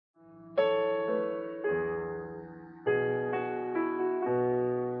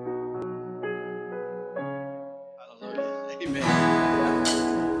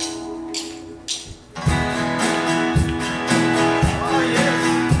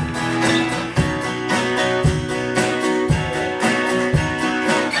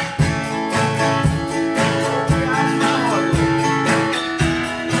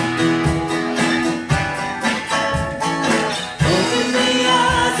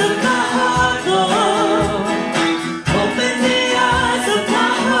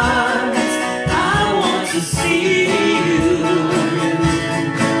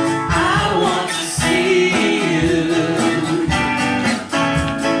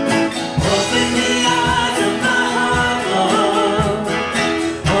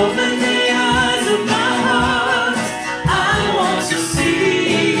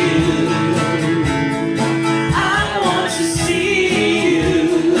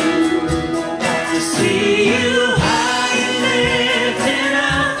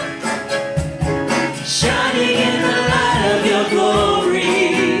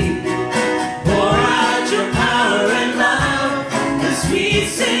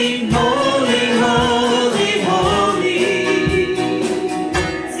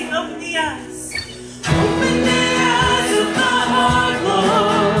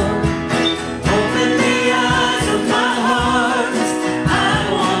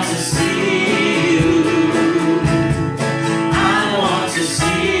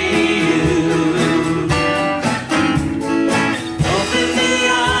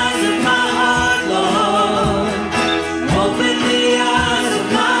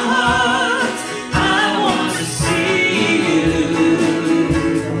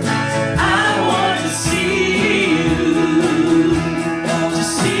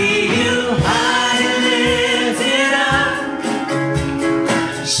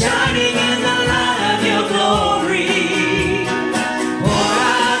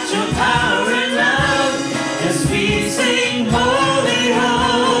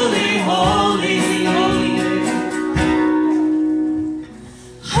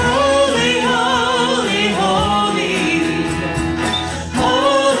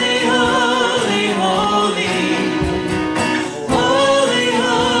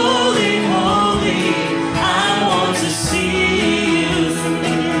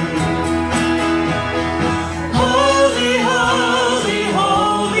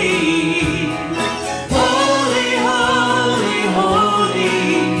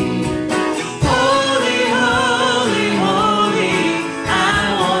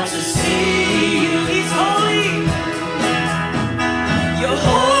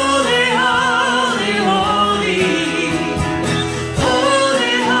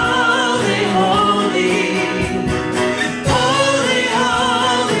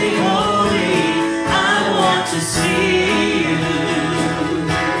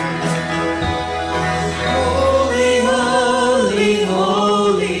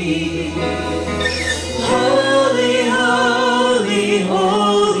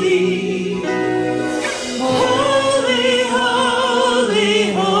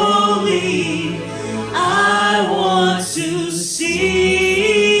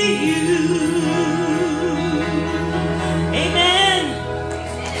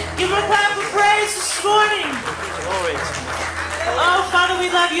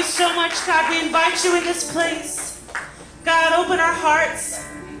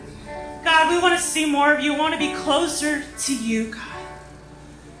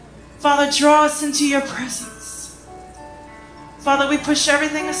Father, draw us into your presence. Father, we push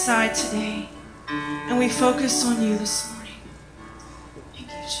everything aside today and we focus on you this morning. Thank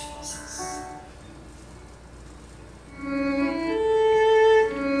you, Jesus.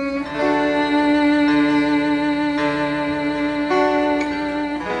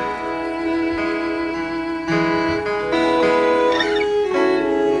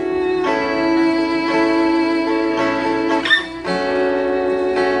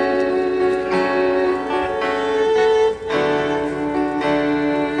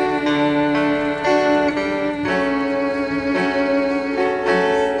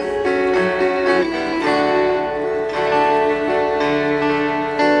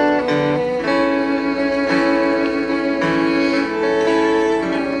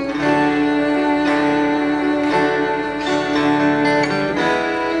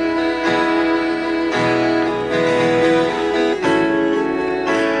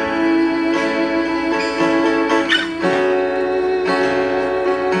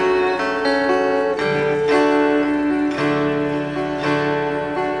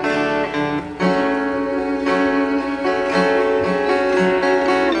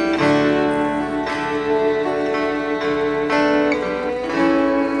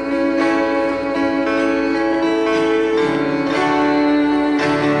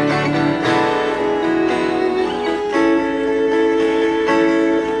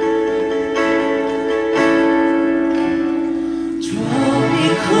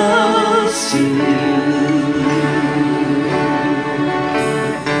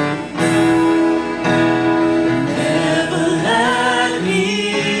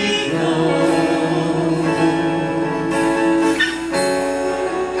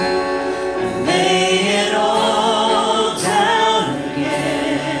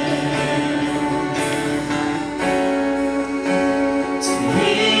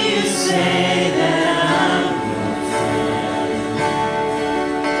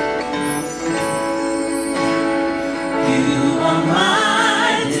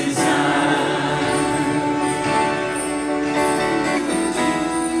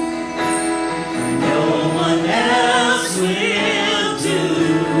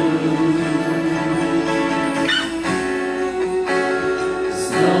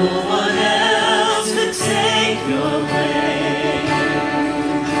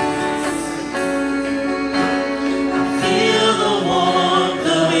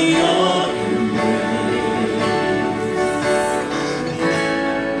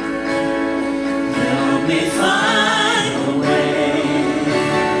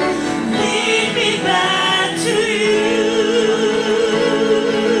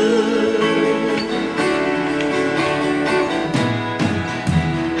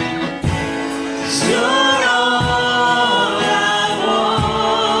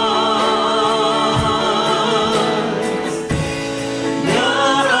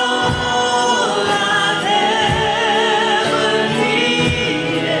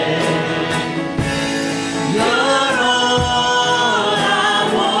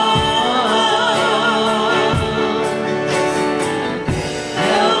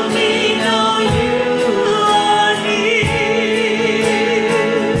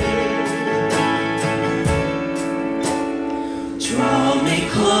 me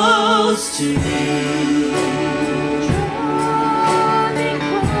close to you.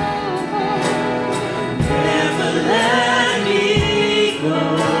 Never let me go.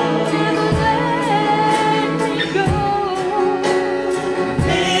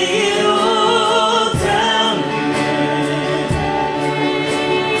 Lay it all down again.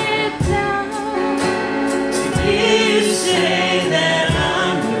 To you say that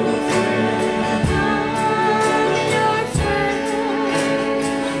I'm your friend.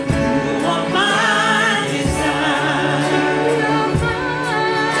 You are my desire.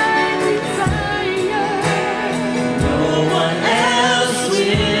 No one else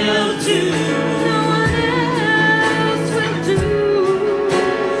will do.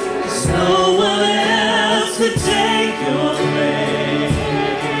 'Cause no one else could take your place.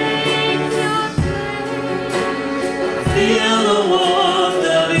 Feel the warmth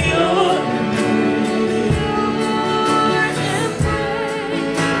of your embrace.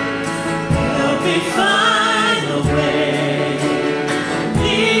 Help me find a way.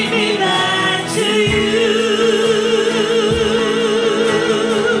 Lead me back to you.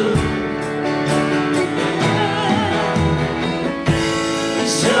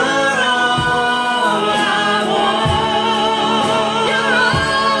 'Cause you're all I want.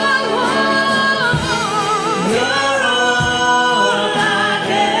 You're all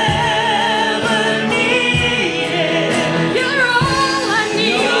I've ever needed. You're all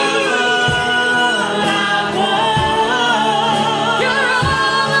I want.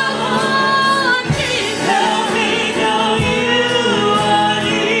 Help me know you are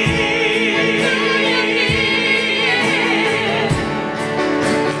near.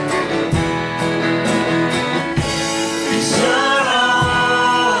 'Cause you're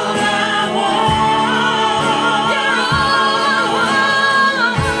all I want.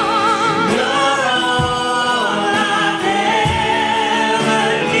 You're all I've ever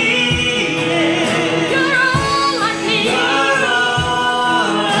needed. You're all I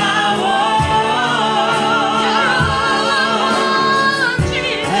want.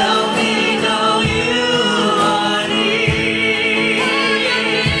 Help me know you are near.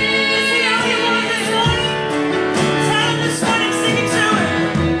 Time this morning, sing it to her.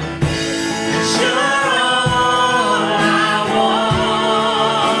 'Cause you're all I want.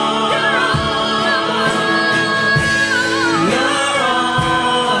 You're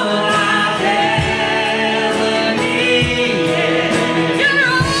all I've ever needed. You're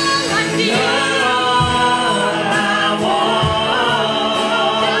all I want.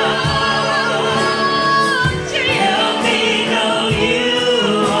 Help me know you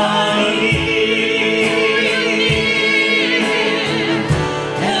are near.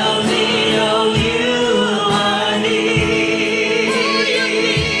 Help me know you are near.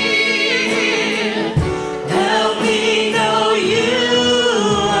 Help me know you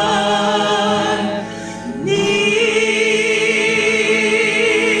are near.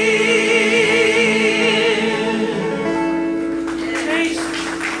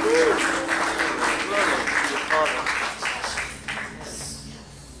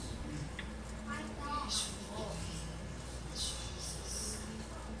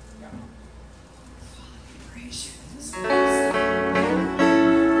 Praise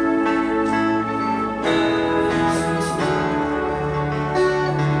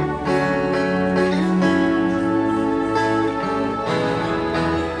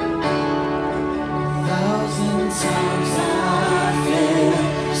Thousand times I've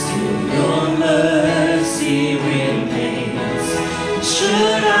failed, still your mercy remains.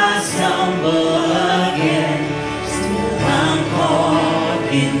 Should I stumble again, still I'm caught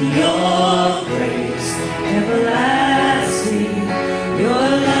in your grace. Everlasting, your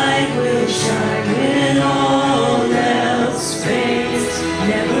light will shine when all else fades.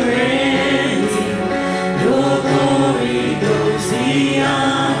 Never ending, your glory goes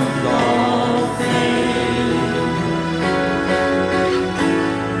beyond all fame.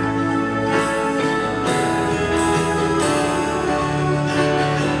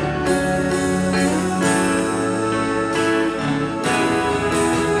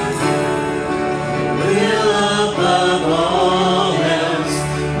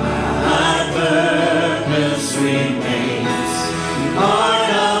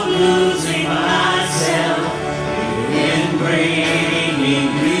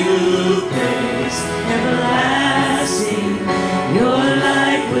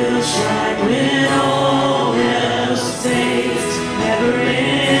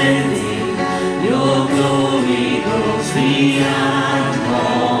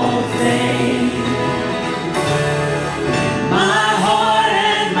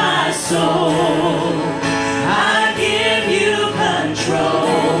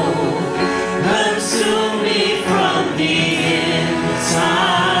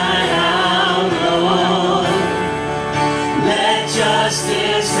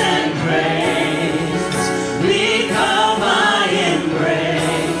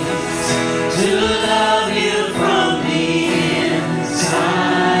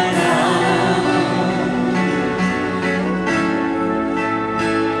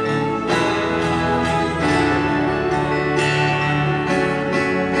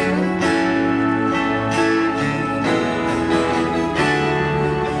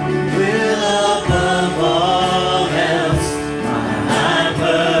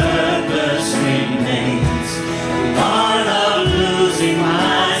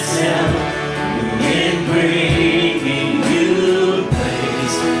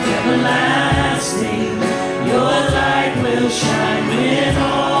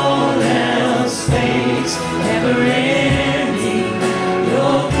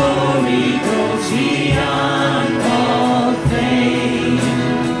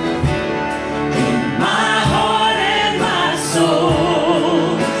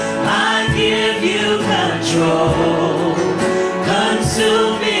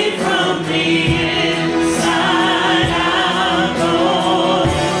 consume me from the inside out, Lord.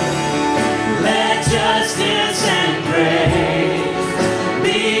 Let justice and grace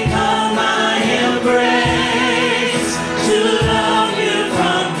become my embrace, to love you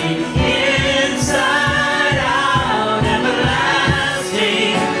from the inside out.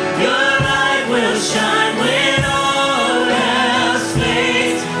 Everlasting, your light will shine when all else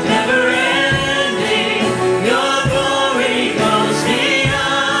fades. Never ending, your glory goes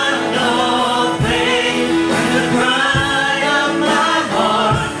beyond all fame. And the cry of my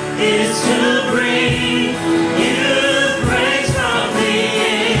heart is to bring you praise from the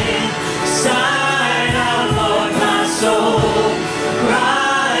inside out, Lord. My soul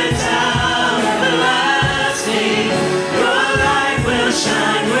cries out. Everlasting, your light will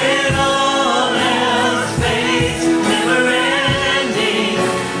shine when all else fades. Never ending,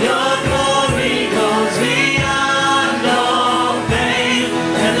 your glory goes beyond all fame.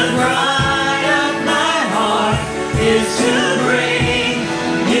 And the cry of my heart is to bring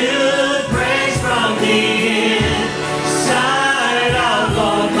you praise from the inside out,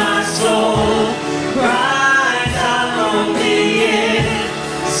 Lord. My soul cries out from the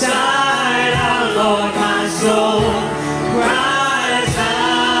inside out, Lord. My soul cries out.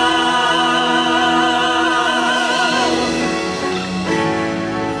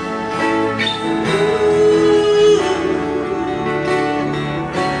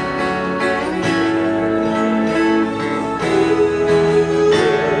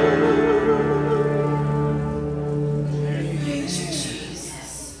 Praise you,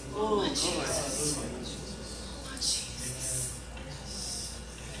 Jesus. Oh, Jesus. Oh, Jesus.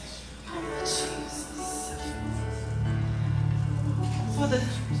 Oh, Jesus. Father,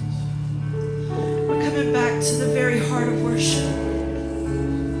 we're coming back to the very heart of worship.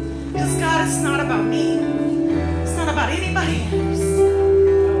 Because God, it's not about me. It's not about anybody else.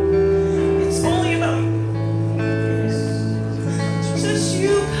 It's only about you. Just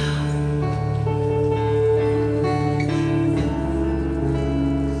you, God.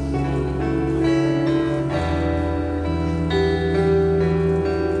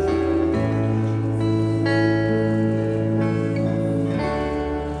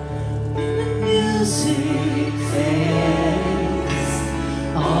 When the music fades,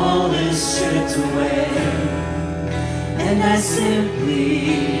 all is stripped away, and I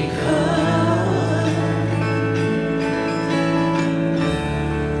simply come,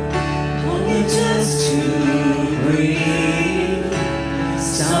 only just to bring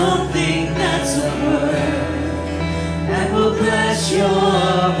something that's a word that will bless your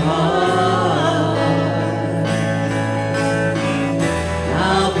heart.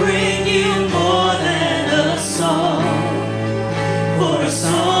 I'll bring you more than a song, for a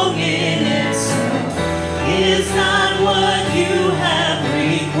song in itself is not what you have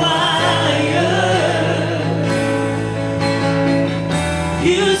required.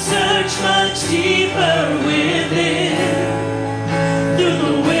 You search much deeper within, through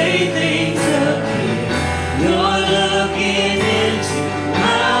the way things appear. You're looking into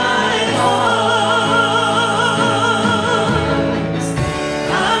my heart.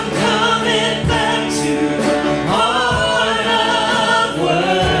 I'm coming back to the heart of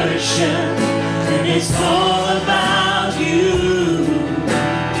worship, and it's all about you.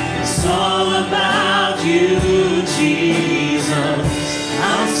 It's all about you, Jesus.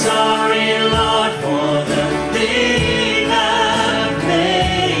 I'm sorry, Lord, for the thing I've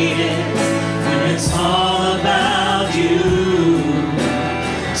made it. When it's all about you,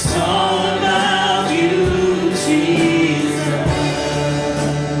 it's all about you, Jesus.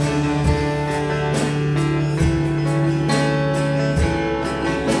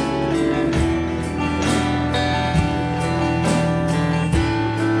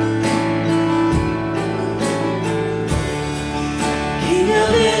 King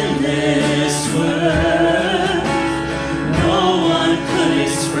of endless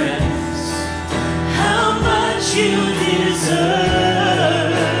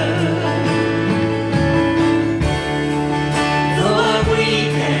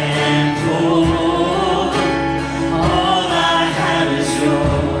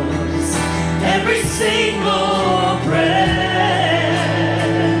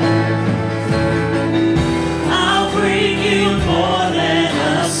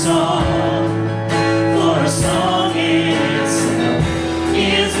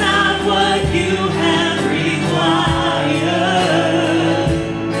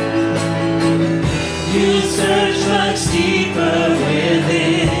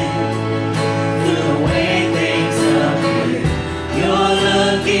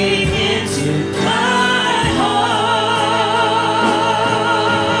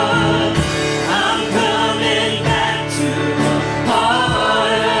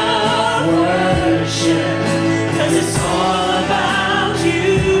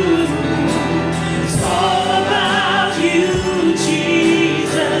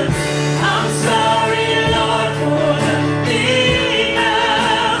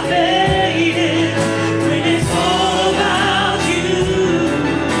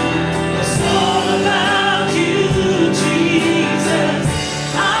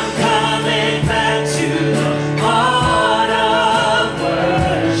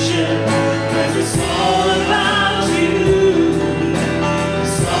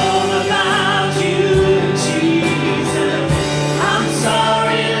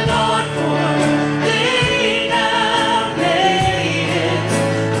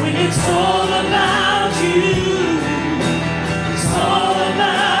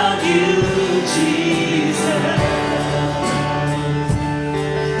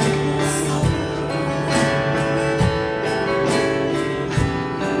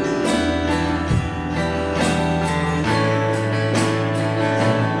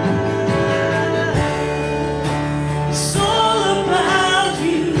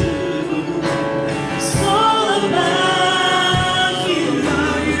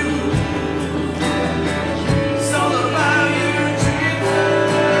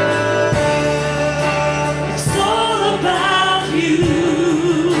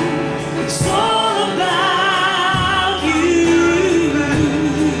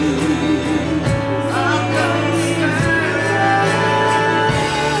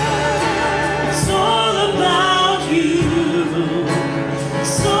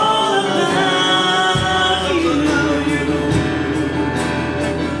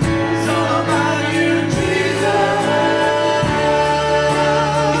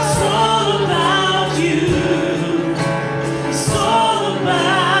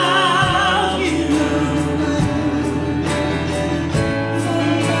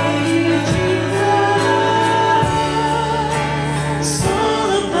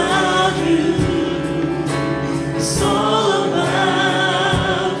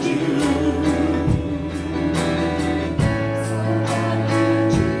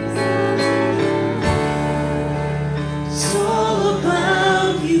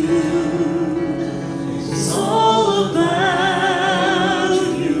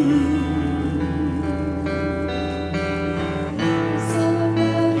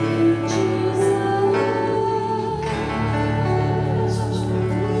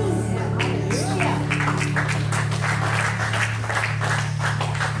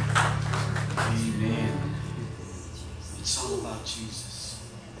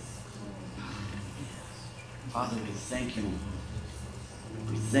Father, we thank you.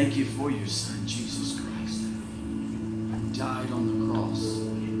 We thank you for your Son, Jesus Christ, who died on the cross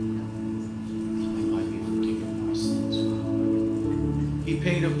that we might be forgiven of our sins, Father. He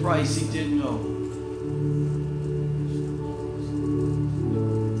paid a price he didn't know.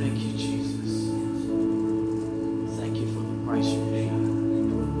 Thank you, Jesus. Thank you for the price you paid.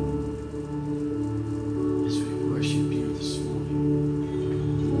 As we worship you this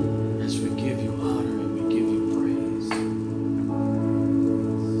morning, as we give you honor and we give you praise.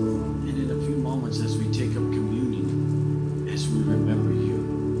 And in a few moments, as we take up communion, as we remember you,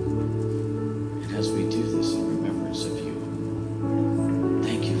 and as we do this in remembrance of you.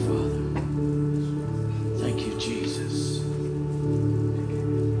 Thank you, Father. Thank you, Jesus.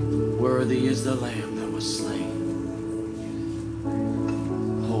 Worthy is the Lamb that was slain.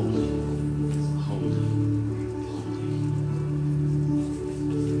 Holy, holy, holy.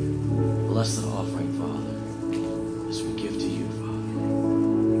 Bless the offering, Father, as we give to you, Father.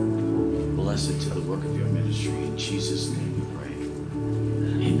 Bless it to the work of your ministry. In Jesus' name we pray.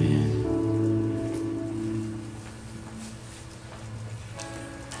 Amen.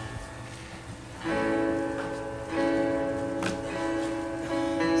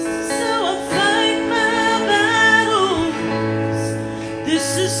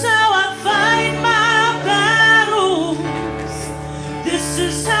 This is how I fight my battles. This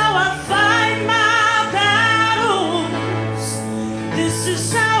is how I fight my battles. This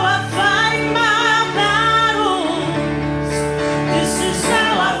is how I fight my battles. This is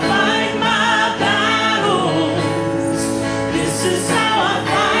how I fight my battles. This is how I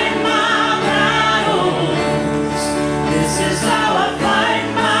fight my battles. This is how I fight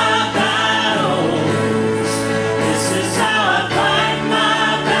my battles. This is how I fight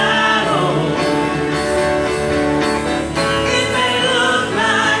my battles. It may look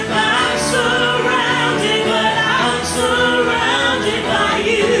like I'm surrounded, but I'm surrounded by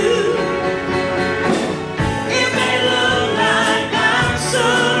you. It may look like I'm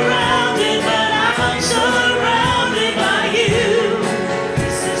surrounded, but I'm surrounded by you.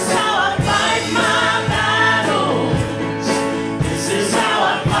 This is how I fight my battles. This is how I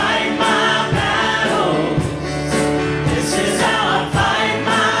fight my battles. This is how I fight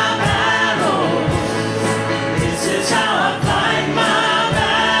my battles. This is how I fight my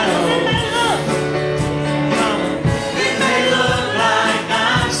battles. It may look like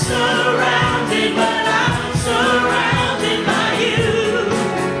I'm surrounded, but I'm surrounded by you.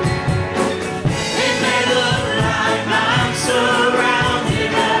 It may look like I'm surrounded,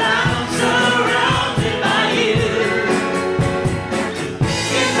 but I'm surrounded by you.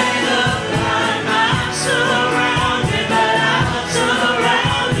 It may look like I'm surrounded, but I'm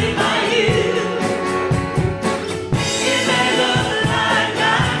surrounded by you. It may look like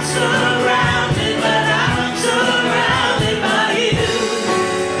I'm surrounded, but I'm surrounded by you.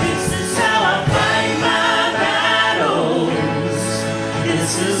 This is how I fight my battles.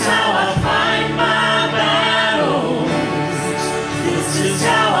 This is how I fight my battles. This is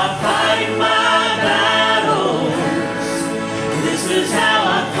how I fight my battles. This is how I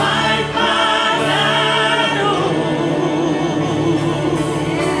fight my battles.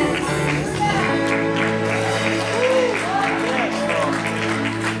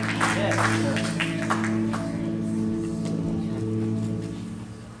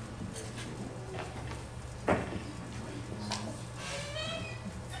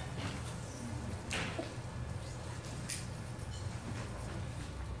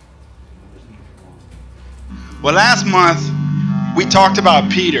 Well, last month we talked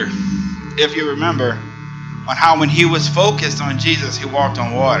about Peter, if you remember, on how when he was focused on Jesus, he walked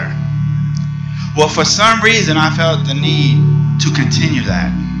on water. Well, for some reason, I felt the need to continue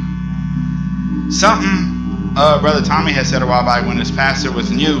that. Something Brother Tommy had said a while back when his pastor was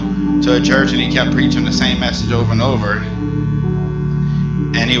new to a church and he kept preaching the same message over and over.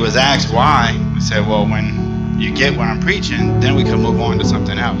 And he was asked why. He said, well, when you get what I'm preaching, then we can move on to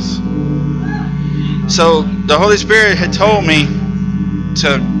something else. So the Holy Spirit had told me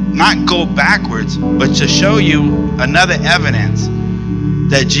to not go backwards, but to show you another evidence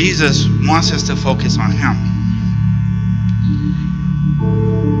that Jesus wants us to focus on Him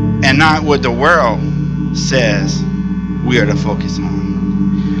and not what the world says we are to focus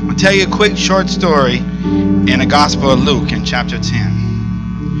on. I'll tell you a quick short story in the Gospel of Luke in chapter 10.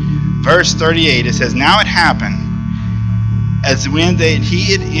 Verse 38, it says, "Now it happened, as when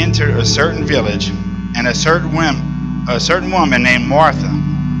he had entered a certain village, and a certain woman named Martha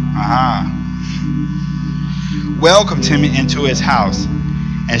welcomed him into his house.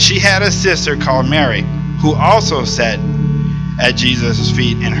 And she had a sister called Mary, who also sat at Jesus'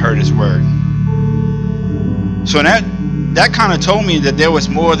 feet and heard his word. So that kind of told me that there was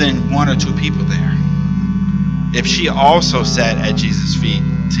more than one or two people there. If she also sat at Jesus' feet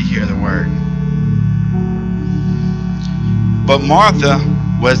to hear the word. But Martha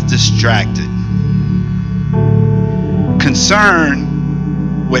was distracted,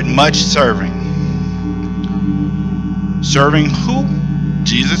 concerned with much serving. Serving who?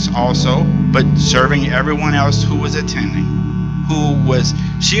 Jesus also, but serving everyone else who was attending.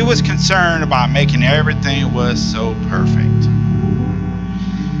 She was concerned about making everything was so perfect.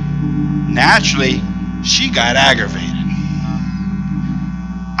 Naturally, she got aggravated.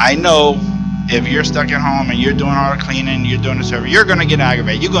 I know if you're stuck at home and you're doing all the cleaning, you're doing the serving, you're going to get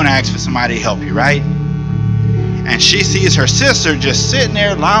aggravated. You're going to ask for somebody to help you, right? And she sees her sister just sitting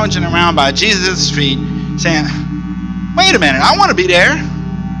there lounging around by Jesus' feet saying, wait a minute, I want to be there.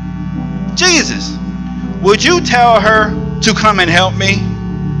 Jesus, would you tell her to come and help me?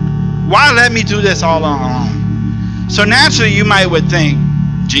 Why let me do this all alone? So naturally you would think,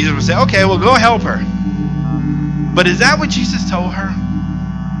 Jesus would say, okay, well go help her. But is that what Jesus told her?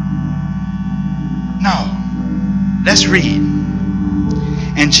 No. Let's read.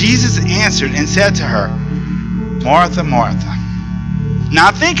 And Jesus answered and said to her, Martha, Martha. Now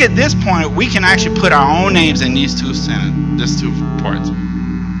I think at this point we can actually put our own names in these two parts.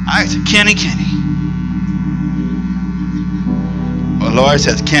 I said, Kenny. Well, Lord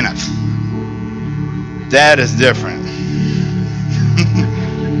says Kenneth. That is different.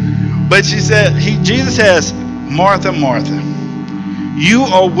 But Jesus says, Martha, Martha, you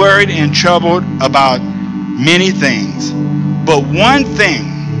are worried and troubled about many things, but one thing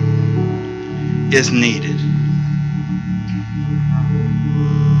is needed.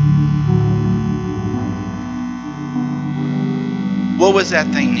 What was that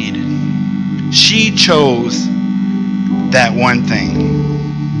thing needed? She chose that one thing.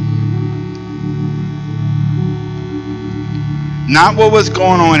 Not what was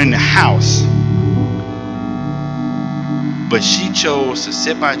going on in the house, but she chose to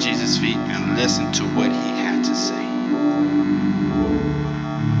sit by Jesus' feet and listen to what he had to say.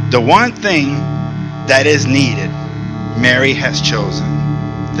 The one thing that is needed, Mary has chosen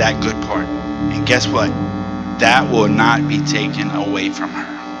that good part. And guess what? That will not be taken away from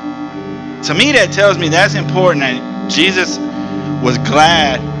her. To me, that tells me that's important, that Jesus was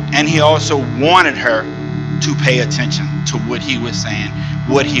glad and he also wanted her to pay attention to what he was saying,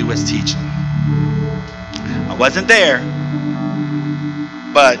 what he was teaching. I wasn't there,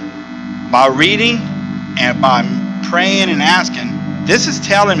 but by reading and by praying and asking, this is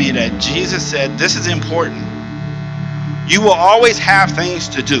telling me that Jesus said this is important. You will always have things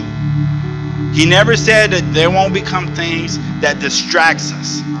to do. He never said that there won't become things that distracts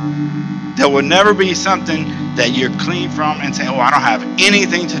us. There will never be something that you're clean from and say, oh, I don't have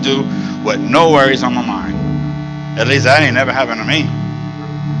anything to do with no worries on my mind. At least that ain't never happened to me.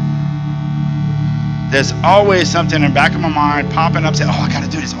 There's always something in the back of my mind popping up, saying, oh, I got to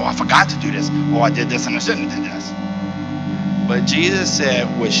do this. Oh, I forgot to do this. Oh, I did this and I shouldn't have did this. But Jesus said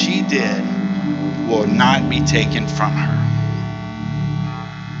what she did will not be taken from her.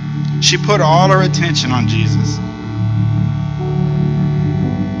 She put all her attention on Jesus.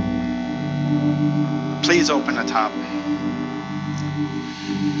 Please open the top.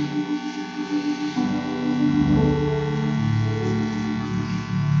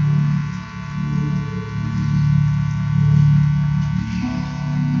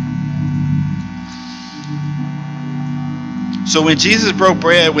 So when Jesus broke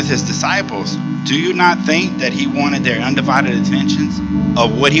bread with his disciples, do you not think that he wanted their undivided attentions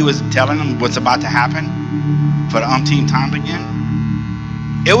of what he was telling them, what's about to happen for the umpteenth time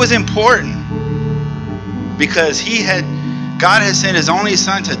again? It was important because God had sent his only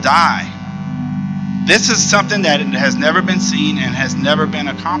son to die. This is something that has never been seen and has never been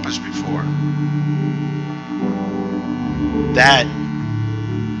accomplished before. That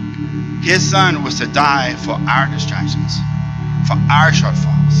his son was to die for our distractions, for our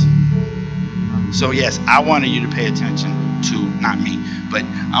shortfalls. So yes, I wanted you to pay attention to, not me, but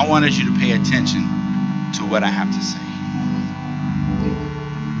I wanted you to pay attention to what I have to say.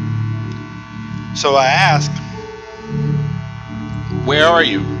 So I asked, where are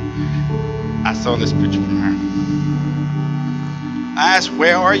you? I saw this picture from her. I asked,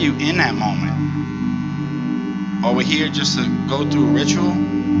 where are you in that moment? Are we here just to go through a ritual?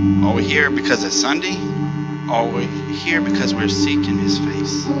 Are we here because it's Sunday? Or are we here because we're seeking his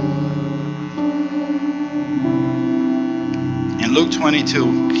face? In Luke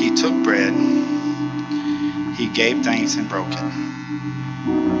 22, he took bread, he gave thanks and broke it.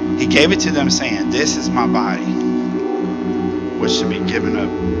 He gave it to them saying, this is my body, which should be given up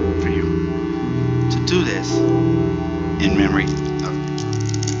for you. to do this in memory of me.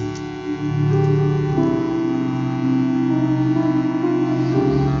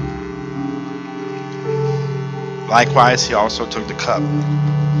 Likewise, he also took the cup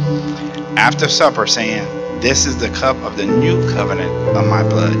after supper, saying, "This is the cup of the new covenant of my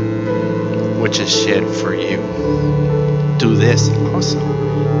blood, which is shed for you. Do this also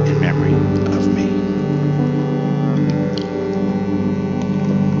in memory of me."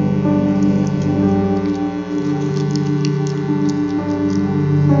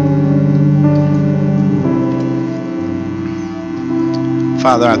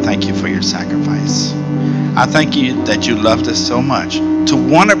 Father, I thank you for your sacrifice. I thank you that you loved us so much to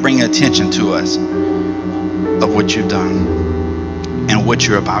want to bring attention to us of what you've done and what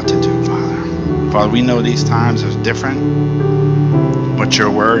you're about to do, Father. Father, we know these times are different, but your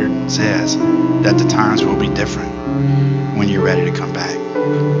word says that the times will be different when you're ready to come back.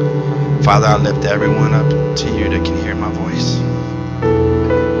 Father, I lift everyone up to you that can hear my voice.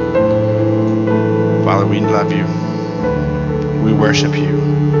 Father, we love you. We worship you.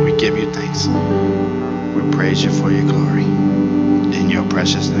 We give you thanks. We praise you for your glory. In your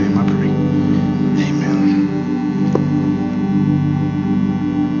precious name I pray. Amen.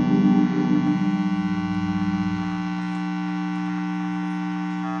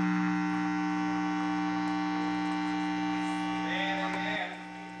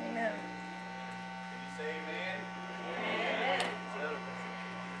 Amen.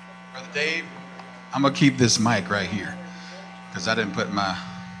 Brother Dave, I'm going to keep this mic right here because I didn't put my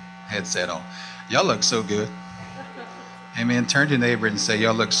headset on. Y'all look so good. Amen. Turn to your neighbor and say, you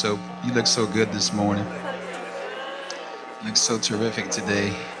look so good this morning. You look so terrific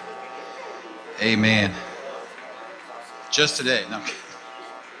today. Amen. Just today. No.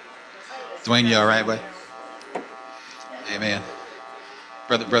 Dwayne, you all right, buddy? Amen.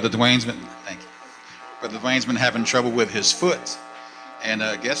 Brother Dwayne's been, thank you. Brother Dwayne's been having trouble with his foot. And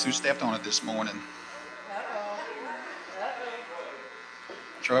guess who stepped on it this morning?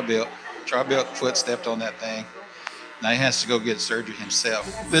 Troy Bill foot stepped on that thing. Now he has to go get surgery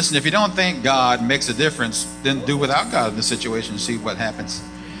himself. Listen, if you don't think God makes a difference, then do without God in the situation and see what happens.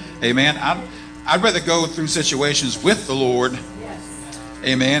 Amen. I'd rather go through situations with the Lord,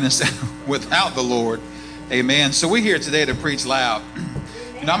 amen, instead of without the Lord. Amen. So we're here today to preach loud.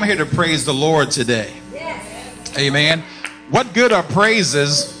 You know, I'm here to praise the Lord today. Amen. What good are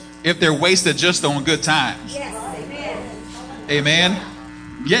praises if they're wasted just on good times? Amen.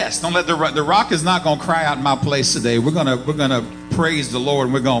 Yes, don't let the rock is not going to cry out in my place today. We're gonna praise the Lord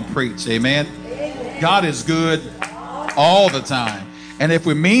and we're going to preach. Amen. God is good all the time. And if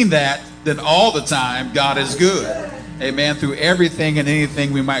we mean that, then all the time God is good. Amen. Through everything and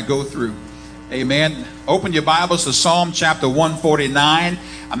anything we might go through. Amen. Open your Bibles to Psalm chapter 149.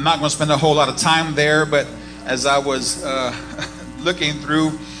 I'm not going to spend a whole lot of time there, but as I was looking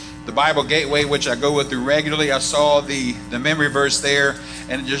through the Bible Gateway, which I go through regularly, I saw the memory verse there,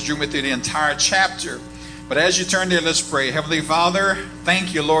 and it just drew me through the entire chapter. But as you turn there, let's pray. Heavenly Father,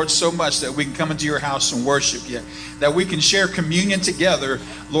 thank you, Lord, so much that we can come into your house and worship you, that we can share communion together,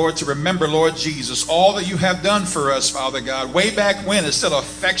 Lord, to remember, Lord Jesus, all that you have done for us, Father God, way back when is still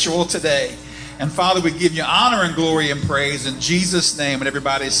effectual today. And Father, we give you honor and glory and praise in Jesus' name. And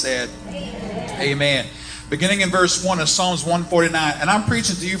everybody said, amen. Beginning in verse 1 of Psalms 149. And I'm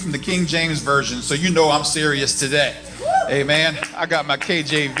preaching to you from the King James Version, so you know I'm serious today. Amen. I got my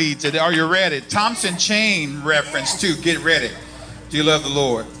KJV today. Are you ready? Thompson Chain reference too. Get ready. Do you love the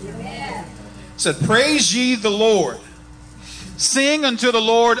Lord? It said, praise ye the Lord. Sing unto the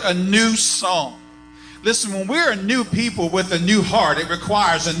Lord a new song. Listen, when we're a new people with a new heart, it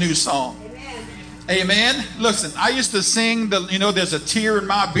requires a new song. Amen. Listen, I used to sing there's a tear in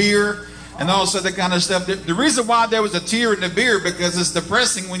my beer and also that kind of stuff. The reason why there was a tear in the beer, because it's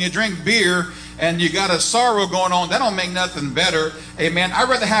depressing when you drink beer and you got a sorrow going on. That don't make nothing better. Amen. I'd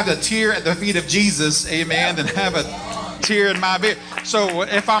rather have the tear at the feet of Jesus, amen, than have a tear in my beer. So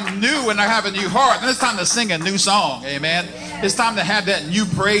if I'm new and I have a new heart, then it's time to sing a new song. Amen. It's time to have that new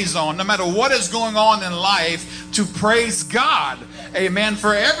praise on, no matter what is going on in life, to praise God. Amen.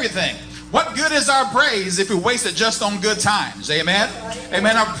 For everything. What good is our praise if we waste it just on good times? Amen.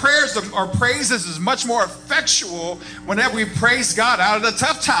 Amen. Our praises is much more effectual whenever we praise God out of the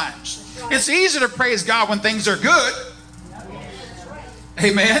tough times. It's easy to praise God when things are good.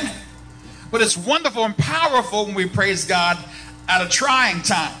 Amen. But it's wonderful and powerful when we praise God out of trying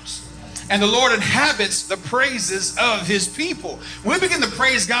times. And the Lord inhabits the praises of his people. When we begin to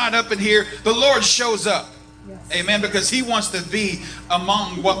praise God up in here, the Lord shows up. Amen. Because he wants to be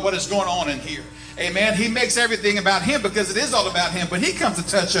among what is going on in here. Amen. He makes everything about him because it is all about him. But he comes to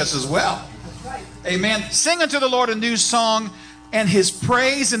touch us as well. Amen. Sing unto the Lord a new song, and his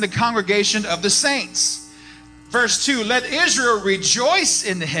praise in the congregation of the saints. Verse 2, let Israel rejoice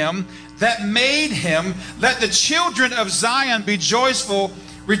in him that made him. Let the children of Zion be joyful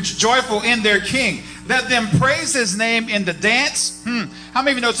in their king. Let them praise his name in the dance. How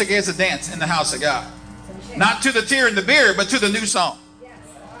many of you know it's against a dance in the house of God? Not to the tear and the beer, but to the new song.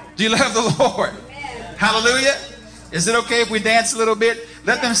 Do you love the Lord? Hallelujah. Is it okay if we dance a little bit?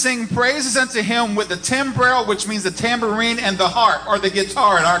 Let them sing praises unto him with the timbrel, which means the tambourine, and the harp, or the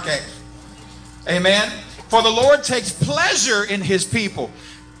guitar in our case. Amen. For the Lord takes pleasure in his people.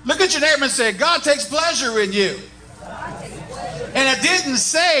 Look at your neighbor and say, God takes pleasure in you. And it didn't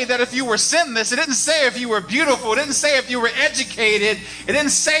say that if you were sinless. It didn't say if you were beautiful. It didn't say if you were educated. It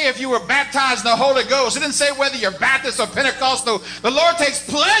didn't say if you were baptized in the Holy Ghost. It didn't say whether you're Baptist or Pentecostal. The Lord takes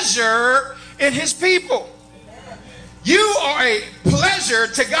pleasure in his people. You are a pleasure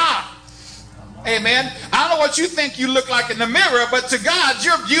to God. Amen. I don't know what you think you look like in the mirror, but to God,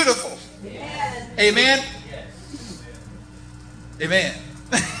 you're beautiful. Amen. Amen.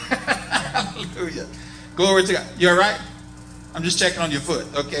 Hallelujah. Glory to God. You all right? I'm just checking on your foot.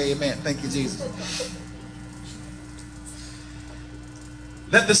 Okay, amen. Thank you, Jesus.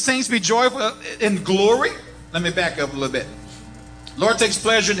 Let the saints be joyful in glory. Let me back up a little bit. Lord takes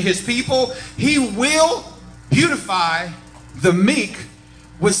pleasure in his people. He will beautify the meek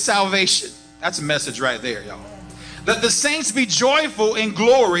with salvation. That's a message right there, y'all. Let the saints be joyful in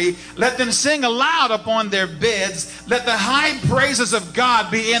glory. Let them sing aloud upon their beds. Let the high praises of God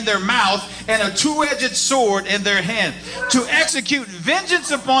be in their mouth, and a two-edged sword in their hand, to execute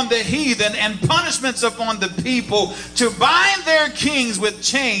vengeance upon the heathen and punishments upon the people, to bind their kings with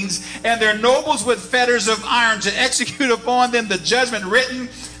chains and their nobles with fetters of iron, to execute upon them the judgment written.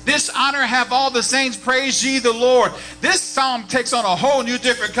 This honor have all the saints, praise ye the Lord. This psalm takes on a whole new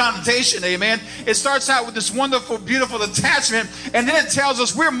different connotation, amen. It starts out with this wonderful, beautiful attachment, and then it tells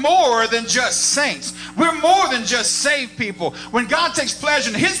us we're more than just saints. We're more than just saved people. When God takes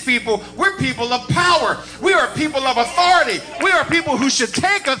pleasure in his people, we're people of power. We are people of authority. We are people who should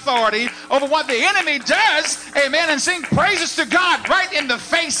take authority over what the enemy does, amen, and sing praises to God right in the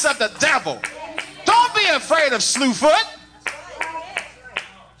face of the devil. Don't be afraid of Slewfoot.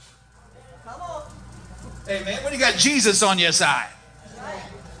 Amen. When you got Jesus on your side.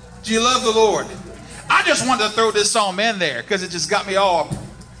 Do you love the Lord? I just wanted to throw this song in there because it just got me all.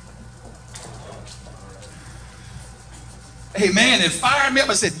 Amen. It fired me up.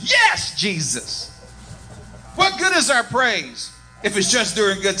 I said, yes, Jesus. What good is our praise if it's just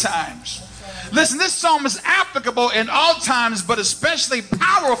during good times? Listen, this psalm is applicable in all times, but especially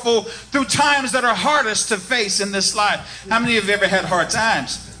powerful through times that are hardest to face in this life. How many of you have ever had hard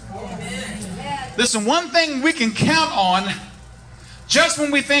times? Listen, one thing we can count on, just when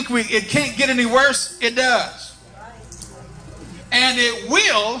we think it can't get any worse, it does. And it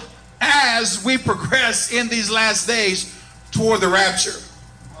will as we progress in these last days toward the rapture.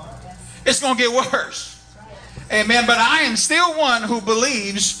 It's going to get worse. Amen. But I am still one who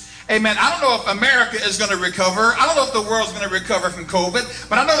believes, amen, I don't know if America is going to recover. I don't know if the world's going to recover from COVID.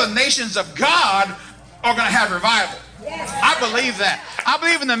 But I know the nations of God are going to have revival. I believe that. I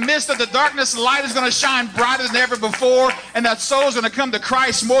believe in the midst of the darkness, light is going to shine brighter than ever before, and that soul is going to come to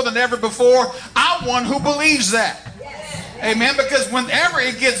Christ more than ever before. I'm one who believes that. Amen. Because whenever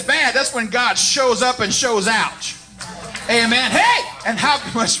it gets bad, that's when God shows up and shows out. Amen. Hey, and how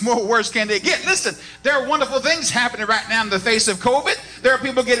much more worse can it get? Listen, there are wonderful things happening right now in the face of COVID. There are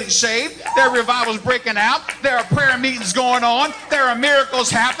people getting saved. There are revivals breaking out. There are prayer meetings going on. There are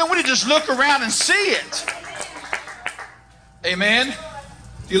miracles happening. We just look around and see it. Amen.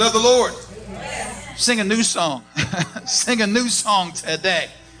 Do you love the Lord? Yes. Sing a new song. Sing a new song today.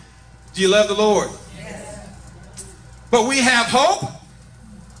 Do you love the Lord? Yes. But we have hope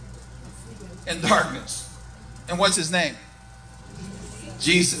in darkness. And what's his name?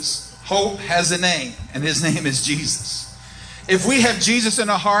 Jesus. Hope has a name, and his name is Jesus. If we have Jesus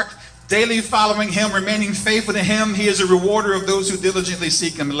in our heart, daily following him, remaining faithful to him, he is a rewarder of those who diligently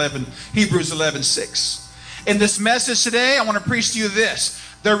seek him. Hebrews 11:6. In this message today, I want to preach to you this.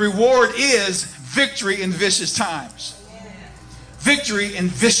 The reward is victory in vicious times. Victory in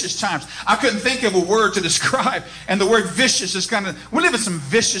vicious times. I couldn't think of a word to describe, and the word vicious is we live in some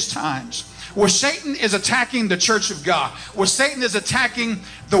vicious times where Satan is attacking the church of God, where Satan is attacking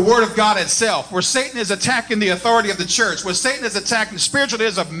the word of God itself, where Satan is attacking the authority of the church, where Satan is attacking spiritually.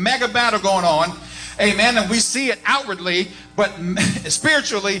 There's a mega battle going on. Amen. And we see it outwardly, but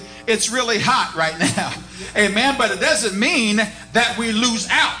spiritually, it's really hot right now. Amen. But it doesn't mean that we lose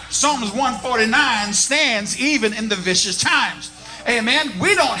out. Psalms 149 stands even in the vicious times. Amen.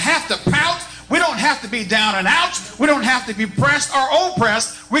 We don't have to pout. We don't have to be down and out. We don't have to be pressed or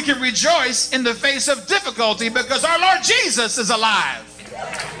oppressed. We can rejoice in the face of difficulty because our Lord Jesus is alive.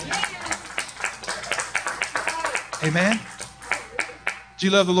 Amen. Do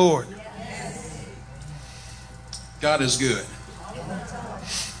you love the Lord? God is good.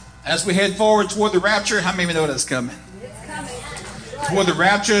 As we head forward toward the rapture, how many of you know that's coming? It's coming. Toward the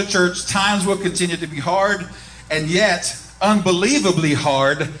rapture, church, times will continue to be hard, and yet unbelievably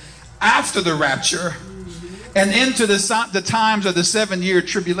hard after the rapture and into the times of the 7-year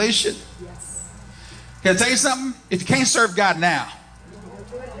tribulation. Can I tell you something? If you can't serve God now,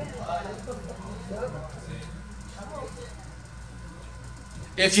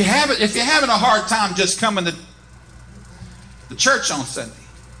 if you're having a hard time just coming to the church on Sunday,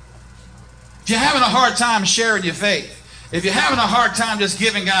 if you're having a hard time sharing your faith, if you're having a hard time just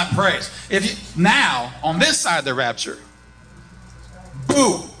giving God praise, now on this side of the rapture,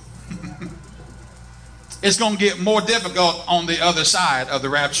 boom, it's going to get more difficult on the other side of the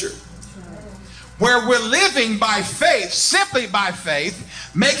rapture, where we're living by faith, simply by faith,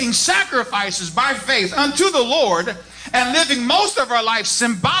 making sacrifices by faith unto the Lord, and living most of our life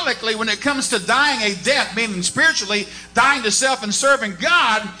symbolically when it comes to dying a death, meaning spiritually dying to self and serving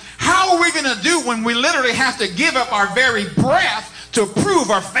God. How are we going to do when we literally have to give up our very breath to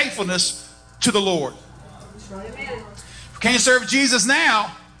prove our faithfulness to the Lord? If you can't serve Jesus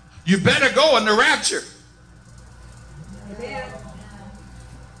now, you better go in the rapture.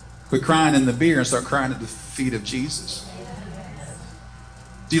 Quit crying in the beer and start crying at the feet of Jesus.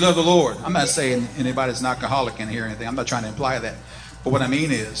 Do you love the Lord? I'm not saying anybody's an alcoholic in here or anything. I'm not trying to imply that. But what I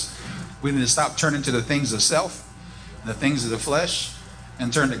mean is, we need to stop turning to the things of self, the things of the flesh,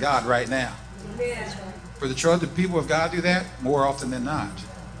 and turn to God right now. Amen. For the children, the people of God do that more often than not.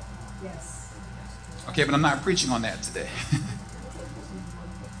 Yes. Okay, but I'm not preaching on that today.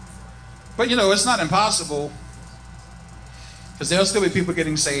 But you know, it's not impossible, because there'll still be people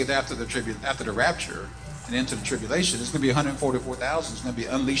getting saved after the rapture. And into the tribulation. There's going to be 144,000. It's going to be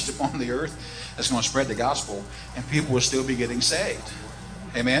unleashed upon the earth. That's going to spread the gospel, and people will still be getting saved.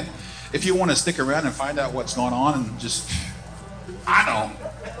 Amen. If you want to stick around and find out what's going on, and just, I don't.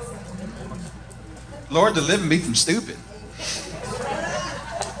 Lord, deliver me from stupid.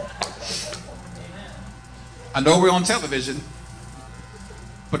 I know we're on television,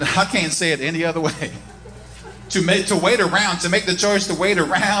 but I can't say it any other way. To wait around, to make the choice to wait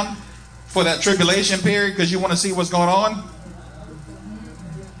around for that tribulation period because you want to see what's going on?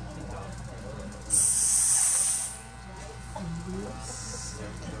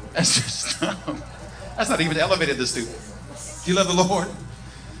 That's just that's not even elevated this stupid. Do you love the Lord?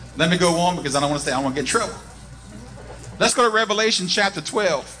 Let me go on because I don't want to stay. I want to get in trouble. Let's go to Revelation chapter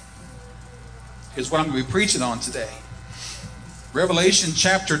 12. Here's what I'm going to be preaching on today. Revelation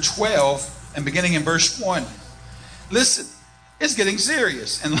chapter 12 and beginning in verse 1. Listen. It's getting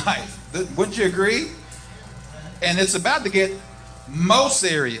serious in life. Wouldn't you agree? And it's about to get more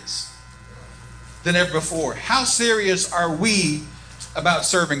serious than ever before. How serious are we about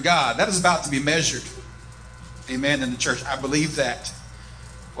serving God? That is about to be measured. Amen. In the church. I believe that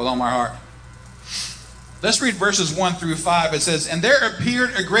with all my heart. Let's read verses 1 through 5. It says, "And there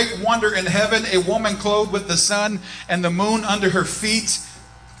appeared a great wonder in heaven, a woman clothed with the sun and the moon under her feet,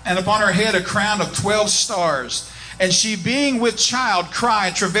 and upon her head a crown of 12 stars. And she, being with child,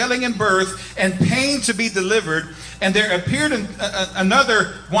 cried, travailing in birth, and pain to be delivered. And there appeared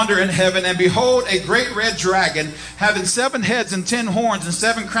another wonder in heaven, and behold, a great red dragon, having 7 heads and 10 horns, and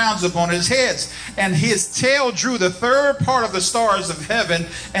 7 crowns upon his heads. And his tail drew the 3rd part of the stars of heaven,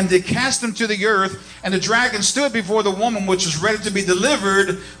 and did cast them to the earth. And the dragon stood before the woman, which was ready to be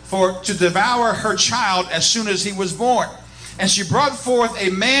delivered, to devour her child as soon as he was born. And she brought forth a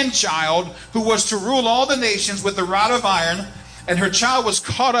man-child who was to rule all the nations with a rod of iron. And her child was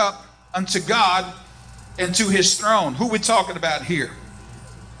caught up unto God and to his throne." Who are we talking about here?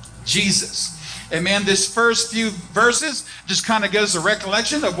 Jesus. Amen. This first few verses just kind of gives us a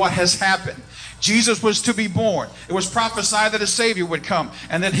recollection of what has happened. Jesus was to be born. It was prophesied that a Savior would come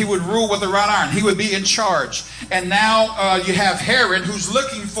and that he would rule with a rod of iron. He would be in charge. And now you have Herod, who's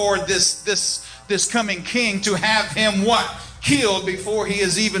looking for this coming king to have him what? Killed before he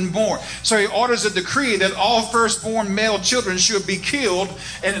is even born. So he orders a decree that all firstborn male children should be killed,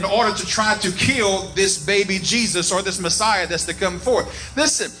 and in order to try to kill this baby Jesus, or this Messiah that's to come forth.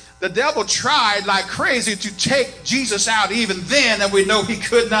 Listen, the devil tried like crazy to take Jesus out even then, and we know he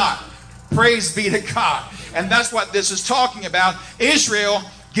could not. Praise be to God. And that's what this is talking about. Israel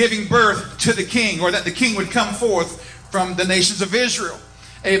giving birth to the king, or that the king would come forth from the nations of Israel.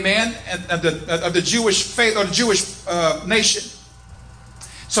 Amen. Of the Jewish faith, or the Jewish nation.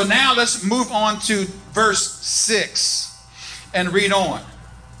 So now let's move on to verse 6 and read on.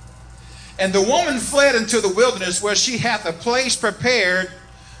 And the woman fled into the wilderness, where she hath a place prepared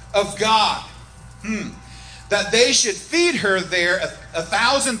of God, that they should feed her there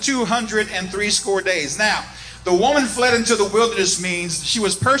 1,260 days. Now, the woman fled into the wilderness means she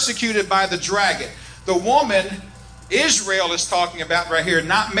was persecuted by the dragon. The woman, Israel is talking about right here,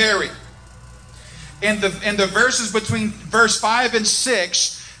 not Mary. In the verses between verse 5 and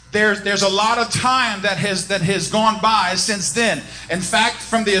 6, there's a lot of time that has gone by since then. In fact,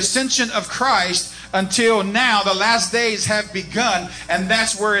 from the ascension of Christ until now, the last days have begun, and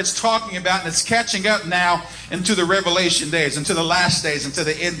that's where it's talking about, and it's catching up now into the Revelation days, into the last days, into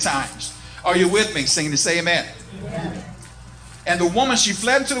the end times. Are you with me? Singing to say amen. Yeah. And the woman, she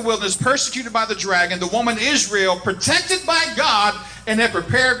fled into the wilderness, persecuted by the dragon. The woman Israel, protected by God in a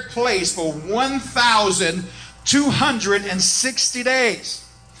prepared place for 1,260 days.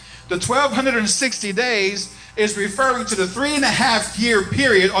 The 1,260 days is referring to the 3.5-year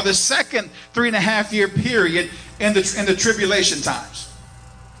period, or the second 3.5-year period in the tribulation times.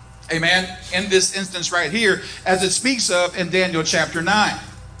 Amen. In this instance right here, as it speaks of in Daniel chapter 9.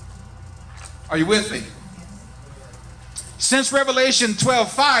 Are you with me? Since Revelation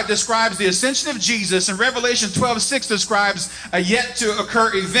 12:5 describes the ascension of Jesus, and Revelation 12:6 describes a yet to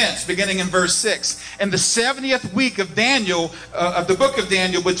occur events, beginning in verse 6. In the 70th week of Daniel, of the book of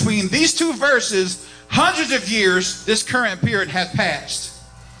Daniel, between these two verses, hundreds of years, this current period hath passed.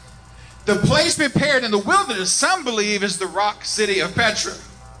 The place prepared in the wilderness, some believe, is the rock city of Petra.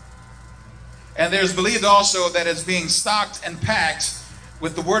 And there's believed also that it's being stocked and packed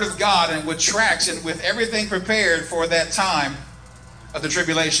with the word of God, and with tracts, and with everything prepared for that time of the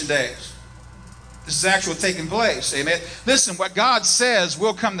tribulation days. This is actually taking place. Amen. Listen, what God says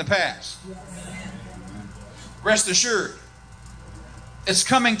will come to pass. Rest assured, it's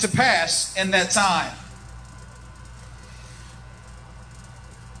coming to pass in that time.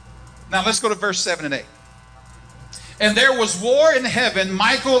 Now let's go to verse 7 and 8. And there was war in heaven.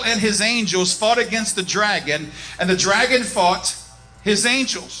 Michael and his angels fought against the dragon, and the dragon fought his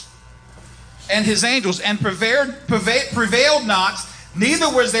angels, and prevailed not, neither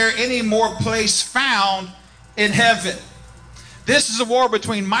was there any more place found in heaven. This is a war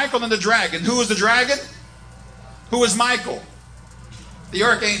between Michael and the dragon. Who is the dragon? Who is Michael? The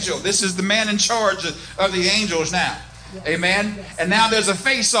archangel. This is the man in charge of the angels now. Amen. And now there's a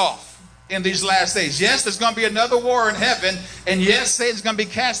face-off in these last days. Yes, there's going to be another war in heaven, and yes, Satan's going to be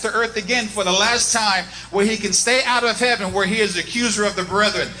cast to earth again for the last time, where he can stay out of heaven, where he is the accuser of the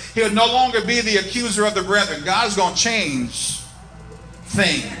brethren. He'll no longer be the accuser of the brethren. God's going to change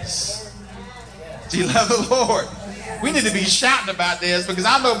things. Do you love the Lord? We need to be shouting about this, because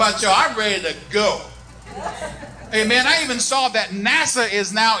I don't know about y'all, I'm ready to go. Amen. I even saw that NASA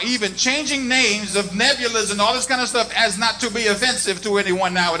is now even changing names of nebulas and all this kind of stuff as not to be offensive to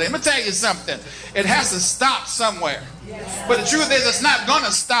anyone nowadays. Let me tell you something. It has to stop somewhere. But the truth is, it's not going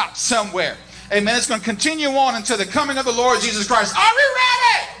to stop somewhere. Amen. It's going to continue on until the coming of the Lord Jesus Christ. Are we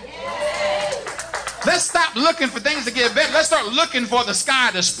ready? Let's stop looking for things to get better. Let's start looking for the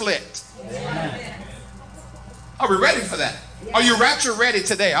sky to split. Are we ready for that? Are you rapture ready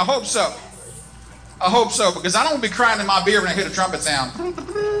today? I hope so. I hope so, because I don't want to be crying in my beer when I hear the trumpet sound.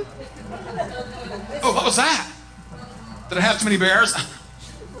 Oh, what was that? Did I have too many bears? Do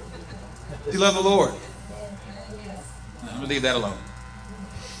you love the Lord? I'm going to leave that alone.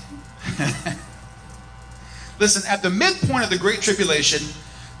 Listen, at the midpoint of the Great Tribulation,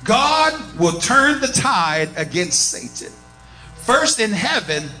 God will turn the tide against Satan. First in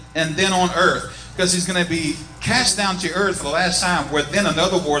heaven and then on earth. Because he's going to be cast down to earth for the last time, where then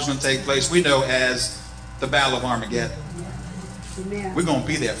another war is going to take place, we know as the Battle of Armageddon. We're going to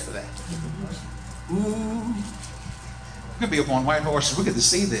be there for that. Ooh. We're going to be up on white horses. We're going to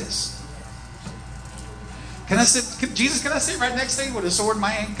see this. Can I sit, Jesus, can I sit right next to you with a sword in my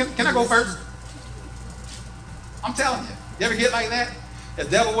hand? Can I go first? I'm telling you. You ever get like that? The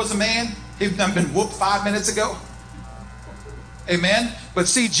devil was a man. He'd done been whooped 5 minutes ago. Amen. But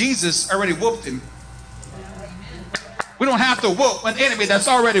see, Jesus already whooped him. We don't have to whoop an enemy that's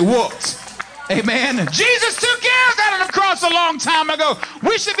already whooped. Amen. Jesus took care of that on the cross a long time ago.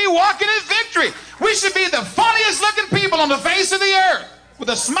 We should be walking in victory. We should be the funniest looking people on the face of the earth, with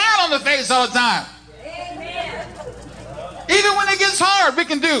a smile on the face all the time. Amen. Even when it gets hard, we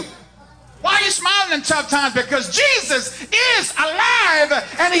can do. Why are you smiling in tough times? Because Jesus is alive,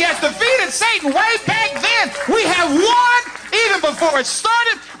 and he has defeated Satan way back then. We have won even before it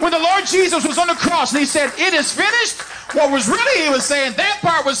started, when the Lord Jesus was on the cross and he said, it is finished. What was really, he was saying, that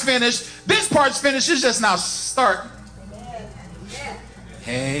part was finished. This part's finished. It's just now starting.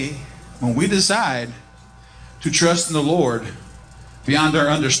 Hey, when we decide to trust in the Lord beyond our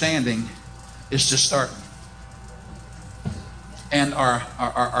understanding, it's just starting. And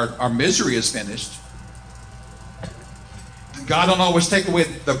our misery is finished. God don't always take away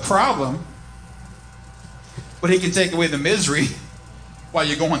the problem, but he can take away the misery while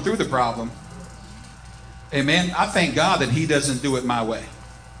you're going through the problem. Amen. I thank God that he doesn't do it my way.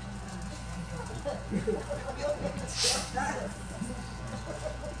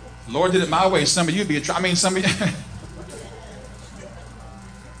 Lord did it my way. Some of you be in trouble. I mean, some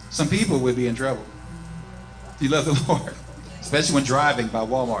people would be in trouble. You love the Lord, especially when driving by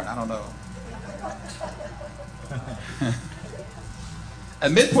Walmart. I don't know.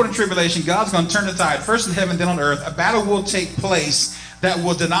 At midpoint of tribulation, God's going to turn the tide, first in heaven, then on earth. A battle will take place that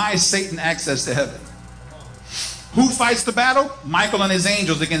will deny Satan access to heaven. Who fights the battle? Michael and his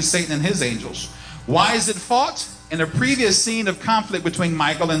angels against Satan and his angels. Why is it fought? In a previous scene of conflict between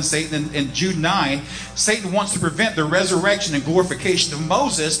Michael and Satan in Jude 9, Satan wants to prevent the resurrection and glorification of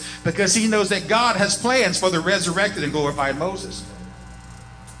Moses because he knows that God has plans for the resurrected and glorified Moses.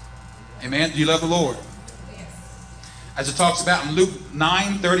 Amen. Do you love the Lord? As it talks about in Luke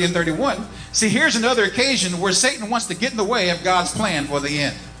 9, 30 and 31. See, here's another occasion where Satan wants to get in the way of God's plan for the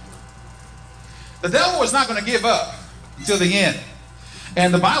end. The devil is not going to give up until the end.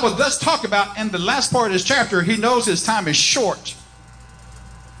 And the Bible does talk about, in the last part of this chapter, he knows his time is short.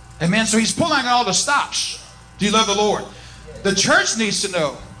 Amen. So he's pulling out all the stops. Do you love the Lord? The church needs to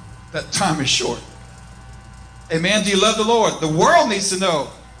know that time is short. Amen. Do you love the Lord? The world needs to know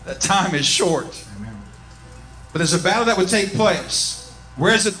that time is short. But there's a battle that would take place.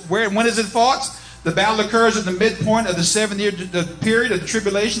 When is it fought? The battle occurs at the midpoint of the 7-year period of the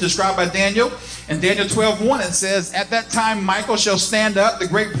tribulation described by Daniel. In Daniel 12:1 it says, "At that time Michael shall stand up, the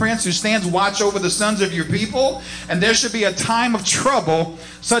great prince who stands watch over the sons of your people. And there shall be a time of trouble,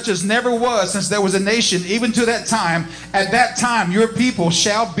 such as never was since there was a nation, even to that time. At that time your people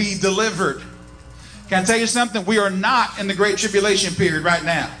shall be delivered." Can I tell you something? We are not in the great tribulation period right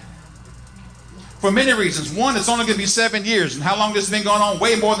now. For many reasons. One, it's only going to be 7 years. And how long this has been going on?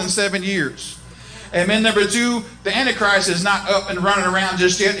 Way more than 7 years. Amen. Number two, the Antichrist is not up and running around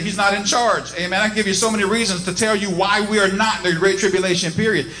just yet. He's not in charge. Amen. I can give you so many reasons to tell you why we are not in the great tribulation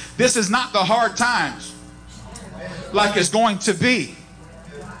period. This is not the hard times like it's going to be.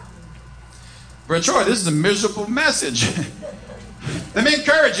 Brother Troy, this is a miserable message. Let me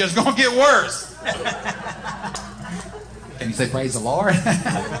encourage you. It's going to get worse. Can you say praise the Lord?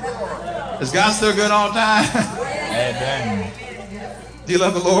 Is God still good all the time? Amen. Do you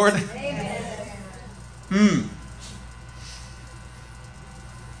love the Lord?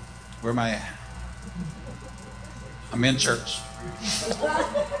 Where am I at? I'm in church.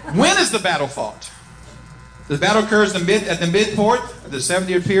 When is the battle fought? The battle occurs at the midpoint of the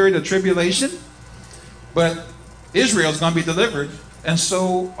 7-year period of tribulation. But Israel is going to be delivered, and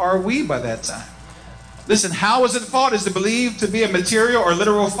so are we by that time. Listen, how is it fought? Is it believed to be a material or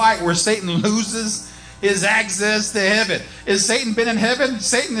literal fight where Satan loses his access to heaven? Is Satan been in heaven?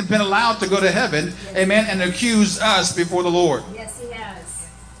 Satan has been allowed to go to heaven, amen, and accuse us before the Lord. Yes, he has.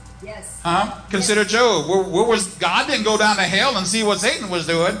 Yes. Consider Job. Where was God? Didn't go down to hell and see what Satan was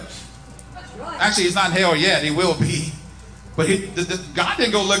doing. Actually, he's not in hell yet. He will be. But God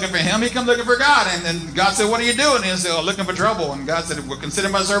didn't go looking for him. He come looking for God. And God said, "What are you doing?" And he said, "Oh, looking for trouble." And God said, "Well, consider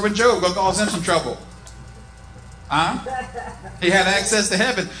my servant Job. Go cause him some trouble." He had access to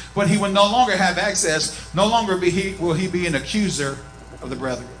heaven, but he will no longer have access. No longer will he be an accuser of the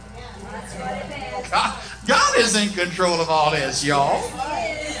brethren. God is in control of all this, y'all.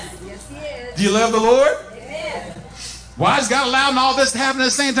 Yes, he is. Do you love the Lord? Amen. Why is God allowing all this to happen at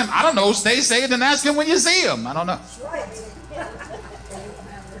the same time? I don't know. Stay saved and ask him when you see him. I don't know. That's right.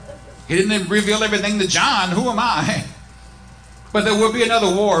 He didn't reveal everything to John. Who am I? But there will be another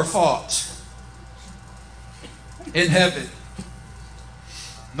war fought in heaven.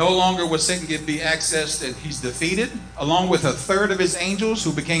 No longer will Satan be access that he's defeated, along with a third of his angels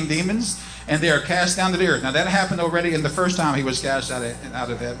who became demons, and they are cast down to the earth. Now that happened already in the first time he was cast out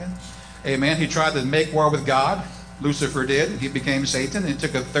of heaven. Amen. He tried to make war with God. Lucifer did. He became Satan and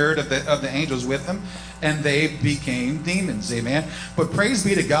took a third of the angels with him, and they became demons. Amen. But praise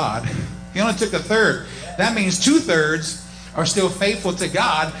be to God, he only took a third. That means 2/3 are still faithful to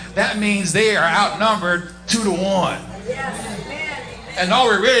God. That means they are outnumbered 2-1. Yes. And all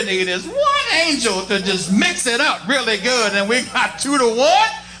we really need is one angel to just mix it up really good, and we got 2-1.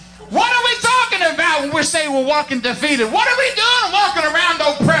 What are we talking about when we say we're walking defeated? What are we doing walking around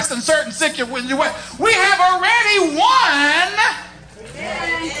oppressed in certain situations? We have already won.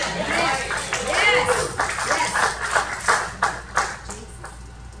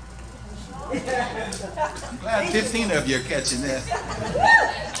 15 of you are catching that.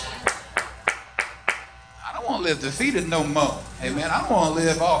 I don't want to live defeated no more. Amen. I don't want to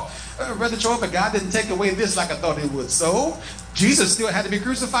live off. Brother Troy, but God didn't take away this like I thought he would. So Jesus still had to be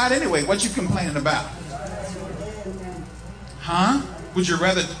crucified anyway. What you complaining about? Huh? Would you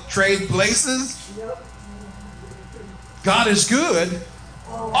rather trade places? God is good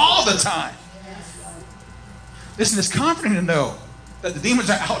all the time. Listen, it's comforting to know that the demons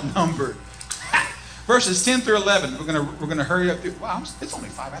are outnumbered. Verses 10 through 11. We're gonna hurry up. Wow, it's only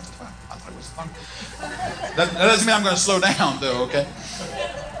 5 after 5. I thought it was fun. That doesn't mean I'm going to slow down, though. Okay.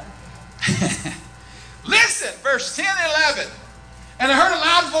 Listen, verse 10 and 11. And I heard a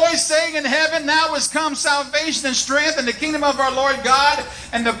loud voice saying in heaven, now is come salvation and strength in the kingdom of our Lord God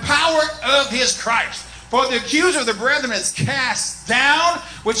and the power of his Christ. For the accuser of the brethren is cast down,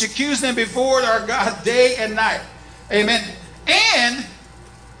 which accused them before our God day and night. Amen. And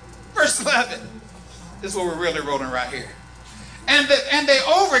verse 11. This is what we're really rolling right here. And they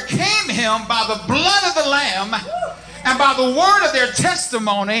overcame him by the blood of the Lamb and by the word of their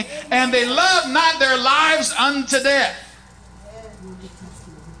testimony, and they loved not their lives unto death.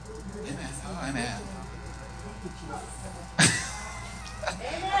 Amen. Oh, amen.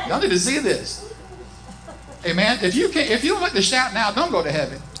 Y'all need to see this. Amen. If you don't like to shout now, don't go to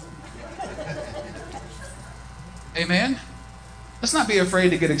heaven. Amen. Let's not be afraid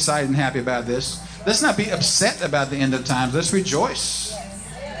to get excited and happy about this. Let's not be upset about the end of times. Let's rejoice.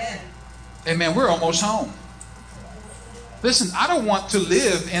 Amen. We're almost home. Listen, I don't want to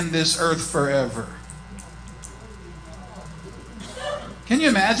live in this earth forever. Can you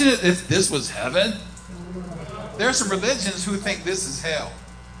imagine it if this was heaven? There are some religions who think this is hell.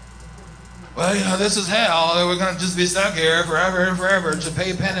 Well, you know, this is hell. We're going to just be stuck here forever and forever to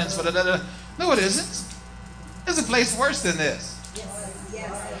pay penance. No, it isn't. There's a place worse than this.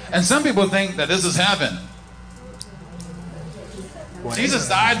 And some people think that this is heaven. Jesus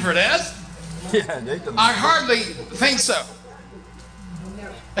died for this? Yeah, I hardly think so.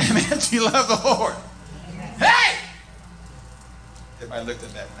 Amen. Do you love the Lord? Hey! Everybody looked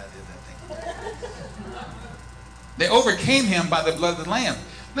at that when I did that thing. They overcame him by the blood of the Lamb.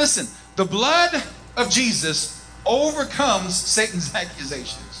 Listen, the blood of Jesus overcomes Satan's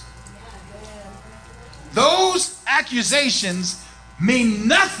accusations. Those accusations mean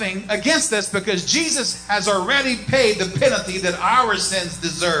nothing against us because Jesus has already paid the penalty that our sins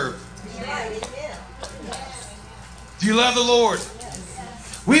deserve. Do you love the Lord?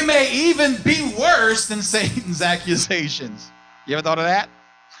 We may even be worse than Satan's accusations. You ever thought of that?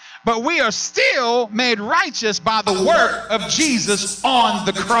 But we are still made righteous by the work of Jesus on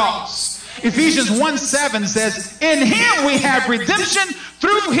the cross. Ephesians 1:7 says, in him we have redemption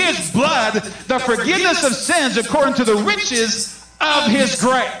through his blood, the forgiveness of sins according to the riches of his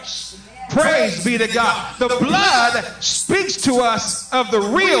grace. Praise be to God. The blood speaks to us of the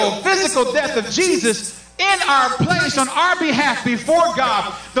real physical death of Jesus in our place, on our behalf before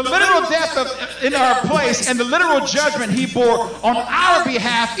God. The literal death in our place and the literal judgment he bore on our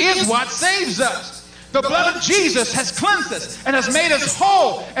behalf is what saves us. The blood of Jesus has cleansed us and has made us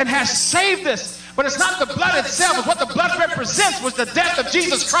whole and has saved us. But it's not the blood itself. It's what the blood represents was the death of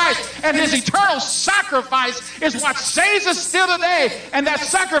Jesus Christ. And his eternal sacrifice is what saves us still today. And that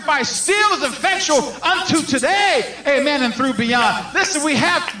sacrifice still is effectual unto today. Amen. And through beyond. Listen, we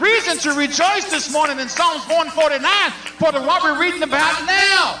have reason to rejoice this morning in Psalms 149 for what we're reading about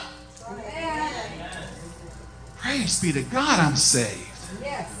now. Praise be to God, I'm saved.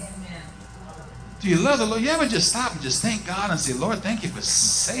 Yes. Do you love the Lord? You ever just stop and just thank God and say, Lord, thank you for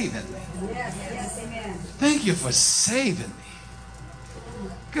saving me. Yes, yes, amen. Thank you for saving me.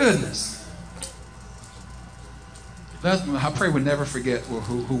 Goodness. I pray we never forget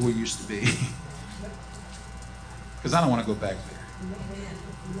who we used to be. Because I don't want to go back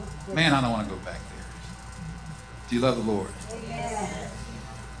there. Man, I don't want to go back there. Do you love the Lord?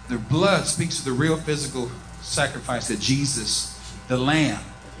 The blood speaks to the real physical sacrifice that Jesus, the Lamb,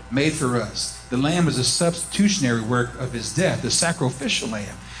 made for us. The Lamb is a substitutionary work of his death, the sacrificial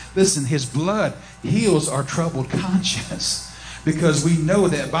Lamb. Listen, his blood heals our troubled conscience because we know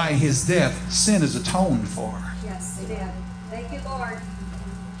that by his death, sin is atoned for. Yes, amen. Thank you, Lord.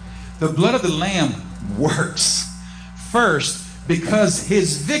 The blood of the Lamb works. First, because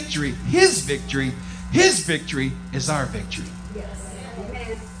his victory is our victory. Yes,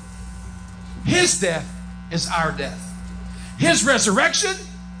 amen. His death is our death. His resurrection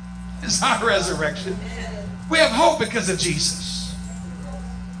is our resurrection. We have hope because of Jesus.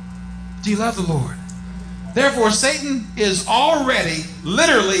 Do you love the Lord? Therefore, Satan is already,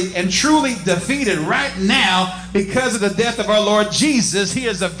 literally, and truly defeated right now because of the death of our Lord Jesus. He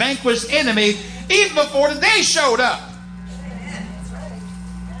is a vanquished enemy, even before the day showed up.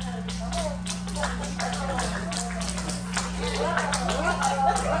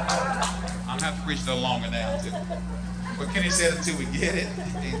 I'm going to have to preach a little longer now, too. But Kenny said until we get it.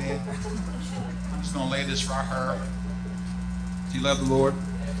 Amen. I'm just going to lay this right here. Do you love the Lord?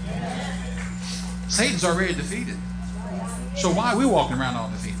 Satan's already defeated. So why are we walking around all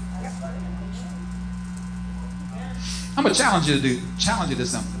defeated? I'm going to challenge you to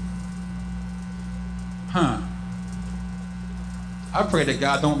something. I pray that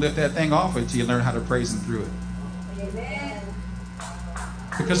God don't lift that thing off until you learn how to praise him through it. Amen.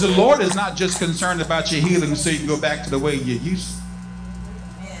 Because the Lord is not just concerned about your healing so you can go back to the way you used to.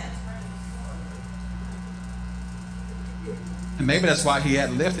 And maybe that's why he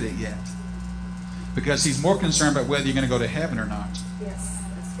hadn't lifted it yet. Because he's more concerned about whether you're going to go to heaven or not. Yes,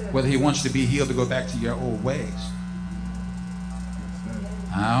 that's good. Whether he wants you to be healed to go back to your old ways.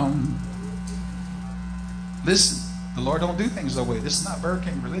 Listen, the Lord don't do things that way. This is not Burger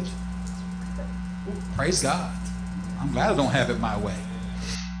King religion. Praise God. I'm glad I don't have it my way.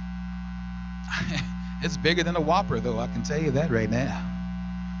 It's bigger than a Whopper, though. I can tell you that right now.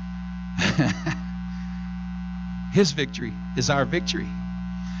 His victory is our victory.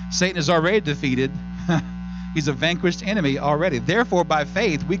 Satan is already defeated. He's a vanquished enemy already. Therefore, by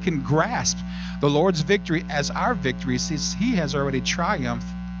faith, we can grasp the Lord's victory as our victory, since he has already triumphed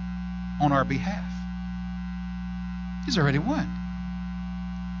on our behalf. He's already won.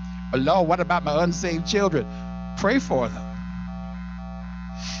 But Lord, what about my unsaved children? Pray for them.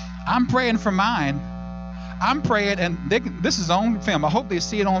 I'm praying for mine. I'm praying, and this is on film. I hope they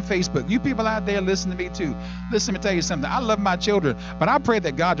see it on Facebook. You people out there, listen to me too. Listen, let me tell you something. I love my children, but I pray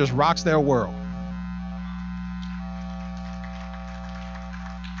that God just rocks their world.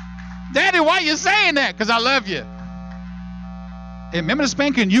 Daddy, why are you saying that? Because I love you. And remember the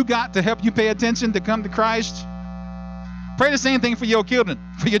spanking you got to help you pay attention to come to Christ? Pray the same thing for your children.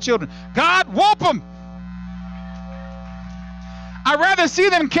 God, whoop them. I'd rather see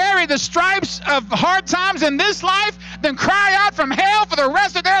them carry the stripes of hard times in this life than cry out from hell for the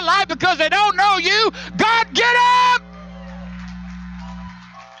rest of their life because they don't know you. God, get up!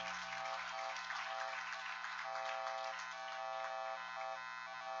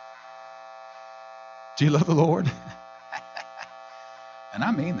 Do you love the Lord? And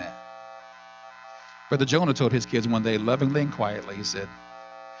I mean that. Brother Jonah told his kids one day, lovingly and quietly, he said,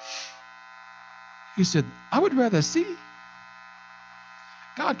 I would rather see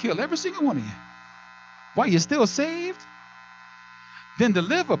God kill every single one of you while you're still saved than to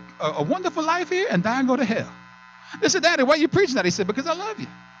live a wonderful life here and die and go to hell. They said, Daddy, why are you preaching that? He said, because I love you.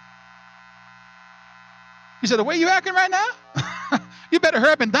 He said, the way you acting right now, you better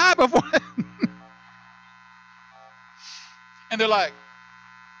hurry up and die before. And they're like,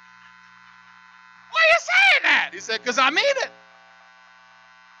 why are you saying that? He said, because I mean it.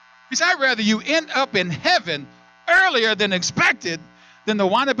 He said, I'd rather you end up in heaven earlier than expected than to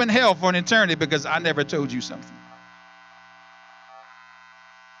wind up in hell for an eternity because I never told you something.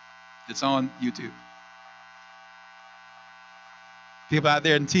 It's on YouTube. People out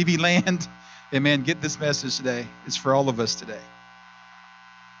there in TV land, amen, get this message today. It's for all of us today.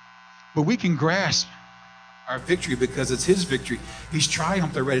 But we can grasp our victory because it's his victory. He's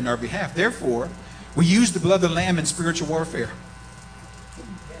triumphed already in our behalf. Therefore, we use the blood of the Lamb in spiritual warfare.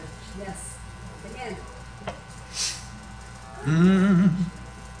 Yes. You Amen.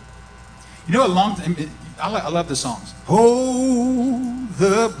 know, a long time, I love the songs. Oh,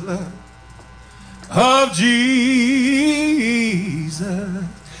 the blood of Jesus.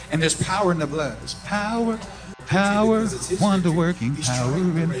 And there's power in the blood. There's power, wonder-working power.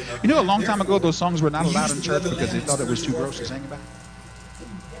 You know, a long time ago, those songs were not allowed in church because they thought it was too gross to sing about.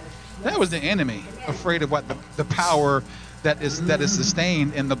 That was the enemy, afraid of what the power that is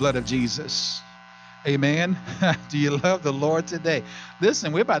sustained in the blood of Jesus. Amen. Do you love the Lord today?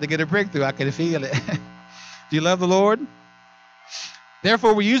 Listen, we're about to get a breakthrough. I can feel it. Do you love the Lord?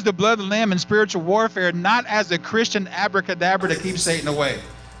 Therefore, we use the blood of the Lamb in spiritual warfare, not as a Christian abracadabra to keep Satan away.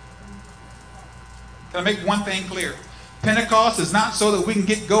 Can I make one thing clear? Pentecost is not so that we can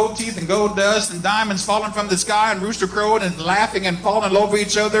get gold teeth and gold dust and diamonds falling from the sky and rooster crowing and laughing and falling over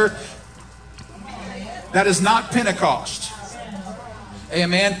each other. That is not Pentecost.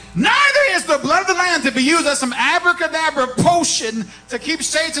 Amen. Neither is the blood of the Lamb to be used as some abracadabra potion to keep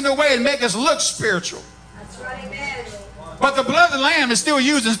Satan away and make us look spiritual. That's right. Amen. But the blood of the Lamb is still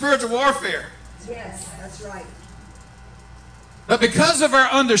used in spiritual warfare. Yes, that's right. But because of our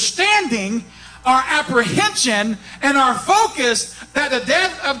understanding, our apprehension, and our focus that the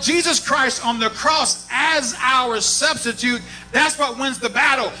death of Jesus Christ on the cross as our substitute, that's what wins the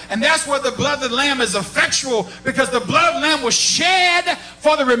battle. And that's where the blood of the Lamb is effectual, because the blood of the Lamb was shed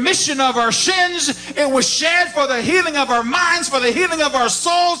for the remission of our sins. It was shed for the healing of our minds, for the healing of our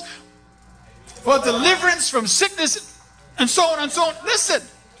souls, for deliverance from sickness, and so on and so on. Listen,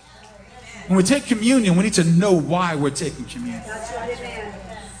 when we take communion, we need to know why we're taking communion. That's right, amen.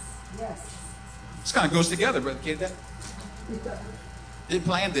 Yes. This kind of goes together, Brother Kid. They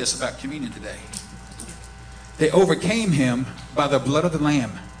planned this about communion today. They overcame him by the blood of the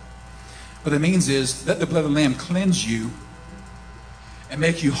Lamb. What it means is, let the blood of the Lamb cleanse you and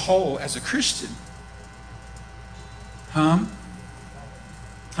make you whole as a Christian.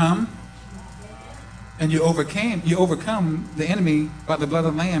 And you overcome the enemy by the blood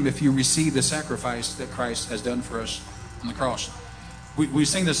of the Lamb if you receive the sacrifice that Christ has done for us on the cross. We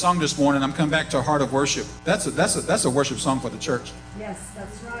sing this song this morning. I'm coming back to a heart of worship. That's a worship song for the church. Yes,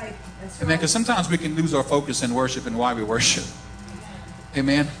 that's right. That's Amen. right. Because sometimes we can lose our focus in worship and why we worship.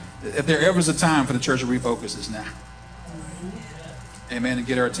 Amen. If there ever is a time for the church to refocus, it's now. Amen. And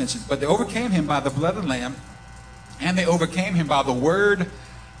get our attention. But they overcame him by the blood of the Lamb, and they overcame him by the word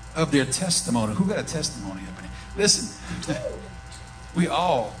of their testimony. Who got a testimony up in here? Listen, we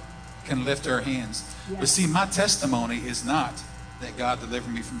all can lift our hands. But see, my testimony is not that God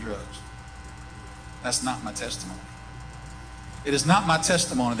delivered me from drugs. That's not my testimony. It is not my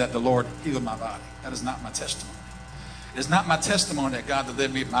testimony that the Lord healed my body. That is not my testimony. It is not my testimony that God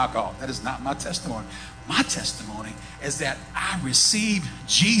delivered me from alcohol. That is not my testimony. My testimony is that I received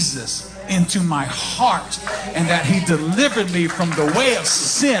Jesus into my heart, and that he delivered me from the way of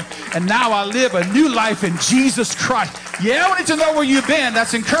sin, and now I live a new life in Jesus Christ. Yeah, I need to know where you've been.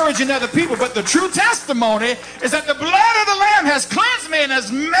 That's encouraging other people. But the true testimony is that the blood of the Lamb has cleansed me and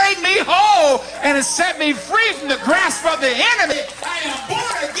has made me whole and has set me free from the grasp of the enemy. I am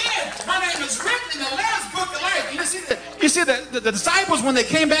born again. My name is written in the Lamb's book of life. You see the disciples, when they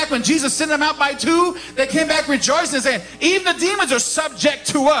came back, when Jesus sent them out by two, they came back rejoicing and saying, even the demons are subject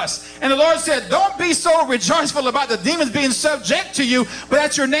to us. And the Lord said, don't be so rejoiceful about the demons being subject to you, but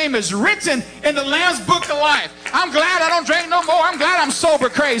that your name is written in the Lamb's book of life. I'm glad I don't drink no more. I'm glad I'm sober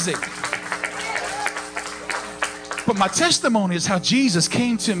crazy. But my testimony is how Jesus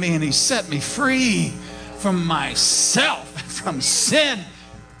came to me and he set me free from myself, from sin.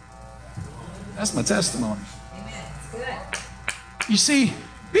 That's my testimony. You see,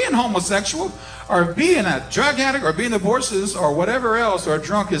 being homosexual or being a drug addict or being abortionist or whatever else or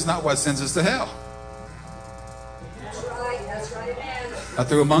drunk is not what sends us to hell. That's right, amen. I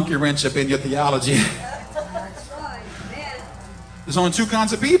threw a monkey wrench up in your theology. That's right, amen. There's only two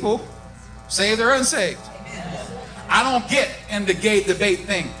kinds of people, saved or unsaved. I don't get in the gay debate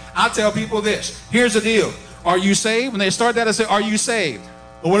thing. I tell people this. Here's the deal. Are you saved? When they start that, I say, are you saved?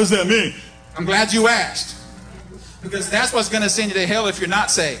 Well, what does that mean? I'm glad you asked. Because that's what's going to send you to hell if you're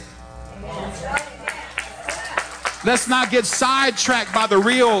not saved. Let's not get sidetracked by the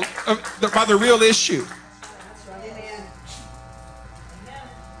real issue.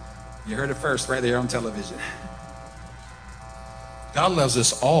 You heard it first right there on television. God loves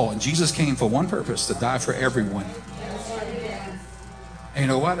us all, and Jesus came for one purpose, to die for everyone. And you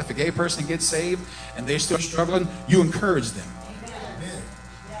know what? If a gay person gets saved and they're still struggling, you encourage them.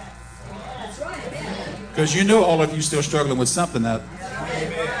 Because you know all of you still struggling with something that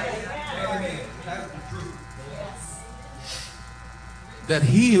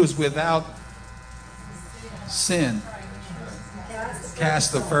he who is without sin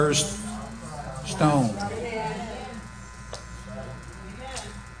cast the first stone.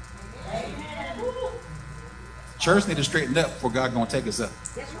 Church need to straighten up before God gonna take us up.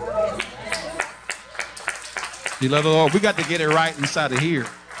 You love the Lord. We got to get it right inside of here.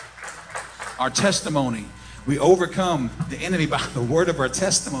 Our testimony. We overcome the enemy by the word of our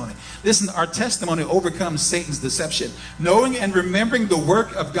testimony. Listen, our testimony overcomes Satan's deception. Knowing and remembering the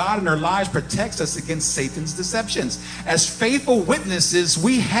work of God in our lives protects us against Satan's deceptions. As faithful witnesses,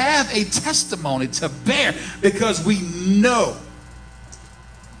 we have a testimony to bear because we know.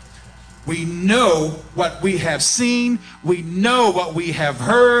 We know what we have seen. We know what we have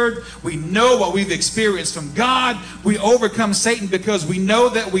heard. We know what we've experienced from God. We overcome Satan because we know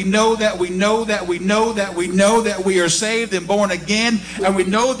that we know that we know that we know that we know that we are saved and born again. And we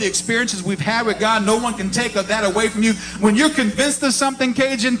know the experiences we've had with God. No one can take that away from you. When you're convinced of something,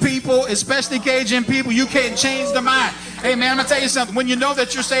 Cajun people, especially Cajun people, you can't change their mind. Hey, man, I'm going to tell you something. When you know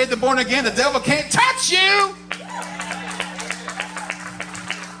that you're saved and born again, the devil can't touch you.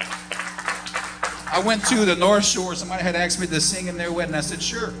 I went to the North Shore. Somebody had asked me to sing in their wedding. I said,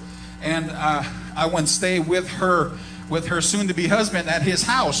 sure. And I went stay with her with her soon-to-be husband at his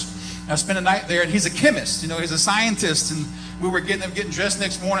house. I spent a night there, and he's a chemist. You know, he's a scientist, and we were getting dressed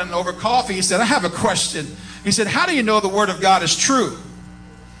next morning over coffee. He said, I have a question. He said, how do you know the Word of God is true?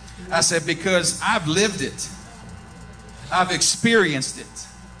 I said, because I've lived it. I've experienced it.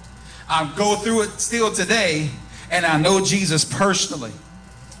 I go through it still today, and I know Jesus personally.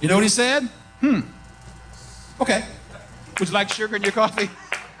 You know what he said? Okay. Would you like sugar in your coffee?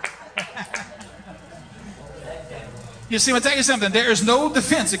 You see, I'm telling you something. There is no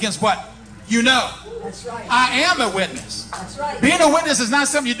defense against what you know. That's right. I am a witness. That's right. Being a witness is not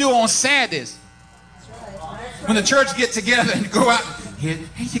something you do on Saturdays. That's right. When the church get together and go out, hey,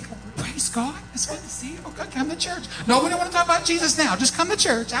 you go, praise God. It's good to see you. Okay, come to church. No, we don't want to talk about Jesus now. Just come to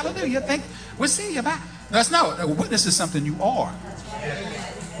church. Hallelujah. We'll see you. Bye. That's no. A witness is something you are.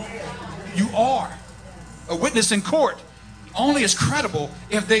 You are. A witness in court only is credible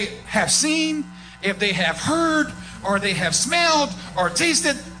if they have seen, if they have heard, or they have smelled or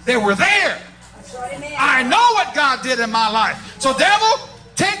tasted. They were there. That's right, amen. I know what God did in my life. So devil,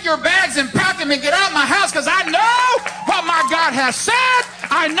 take your bags and pack them and get out of my house, because I know what my God has said.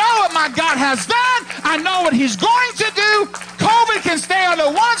 I know what my God has done. I know what he's going to do. COVID can stay on it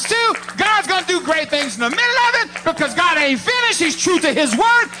wants to. God's going to do great things in the middle of it, because God ain't finished. He's true to his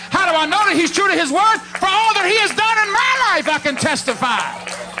word. How do I know that he's true to his word? For all that he has done in my life, I can testify.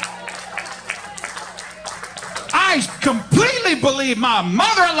 I completely believe my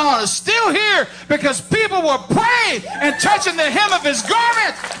mother-in-law is still here because people were praying and touching the hem of his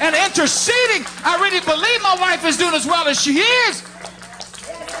garment and interceding. I really believe my wife is doing as well as she is.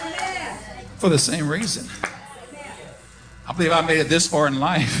 For the same reason. I believe I made it this far in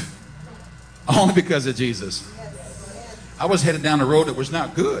life only because of Jesus. I was headed down a road that was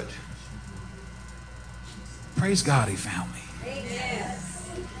not good. Praise God, he found me.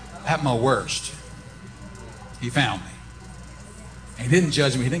 At my worst. He found me. And he didn't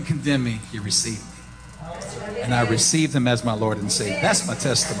judge me. He didn't condemn me. He received me. And I received him as my Lord and Savior. That's my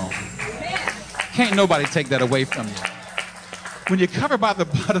testimony. Can't nobody take that away from you. When you're covered by the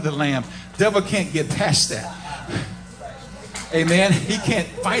blood of the Lamb, devil can't get past that. Amen. He can't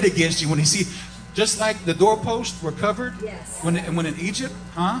fight against you when he sees. Just like the doorposts were covered when in Egypt,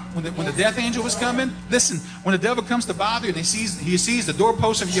 when the death angel was coming. Listen, when the devil comes to bother you and he sees the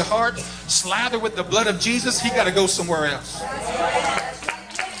doorpost of your heart slathered with the blood of Jesus, he got to go somewhere else.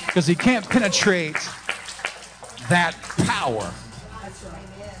 Because he can't penetrate that power.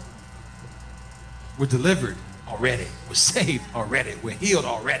 We're delivered already. We're saved already. We're healed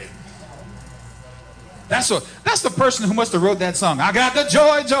already. That's the person who must have wrote that song. I got the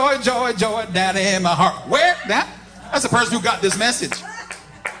joy, joy, joy, joy down in my heart. Where? That's the person who got this message.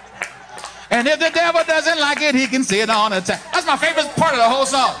 And if the devil doesn't like it, he can see it on attack. That's my favorite part of the whole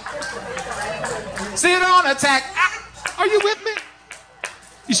song. See it on attack. Are you with me?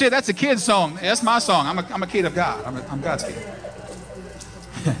 You say that's a kid's song. That's my song. I'm a kid of God. I'm God's kid.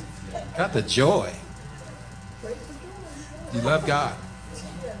 Got the joy. You love God.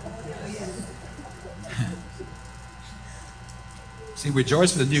 See,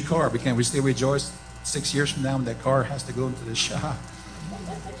 rejoice for the new car, but can we still rejoice 6 years from now when that car has to go into the shop?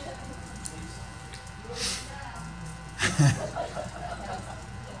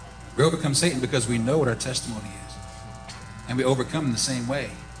 We overcome Satan because we know what our testimony is. And we overcome in the same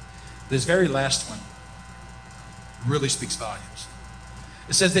way. This very last one really speaks volumes.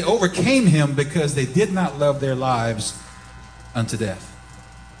 It says they overcame him because they did not love their lives unto death.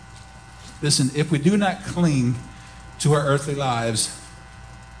 Listen, if we do not cling to our earthly lives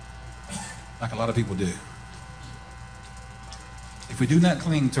like a lot of people do. If we do not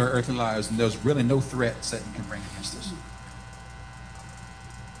cling to our earthly lives, then there's really no threat Satan can bring against us.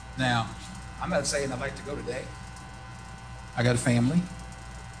 Now, I'm not saying I'd like to go today. I got a family.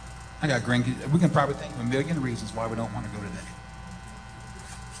 I got grandkids. We can probably think of a million reasons why we don't want to go today.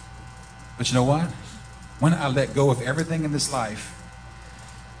 But you know what? When I let go of everything in this life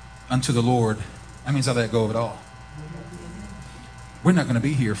unto the Lord, that means I let go of it all. We're not going to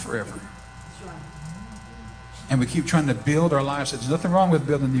be here forever. And we keep trying to build our lives. There's nothing wrong with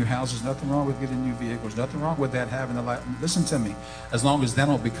building new houses. Nothing wrong with getting new vehicles. Nothing wrong with that having a life. Listen to me. As long as that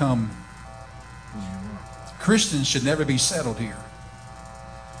don't become... Christians should never be settled here.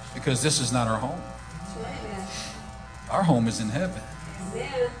 Because this is not our home. Our home is in heaven.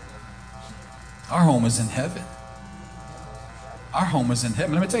 Our home is in heaven. Our home is in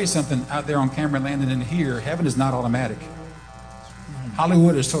heaven. Let me tell you something. Out there on Cameron Landing and here, heaven is not automatic.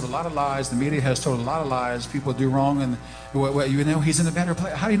 Hollywood has told a lot of lies. The media has told a lot of lies. People do wrong, and well, you know he's in a better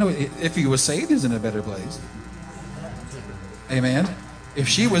place. How do you know if he was saved, he's in a better place? Amen. If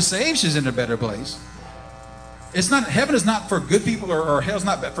she was saved, she's in a better place. It's not, heaven is not for good people or hell's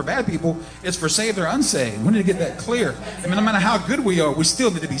not for bad people. It's for saved or unsaved. We need to get that clear. I mean, no matter how good we are, we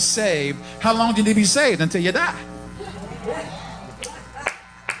still need to be saved. How long do you need to be saved? Until you die.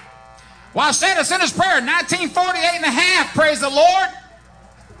 Well, I said a sinner's prayer, 1948 and a half, praise the Lord.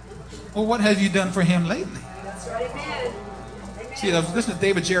 Well, what have you done for him lately? That's right, amen. See, I was listening to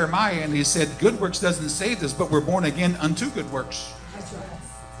David Jeremiah, and he said, good works doesn't save us, but we're born again unto good works. That's right.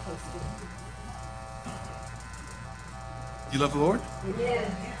 You love the Lord?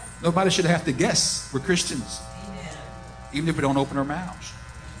 Amen. Nobody should have to guess we're Christians. Amen. Even if we don't open our mouths.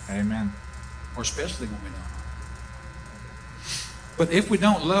 Amen. Or especially when we don't. But if we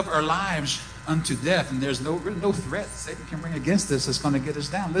don't love our lives unto death, and there's no threat Satan can bring against us that's going to get us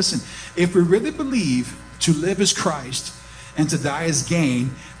down. Listen, if we really believe to live as Christ and to die as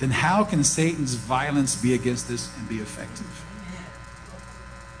gain, then how can Satan's violence be against us and be effective?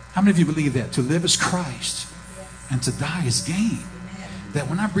 How many of you believe that? To live as Christ and to die is gain. That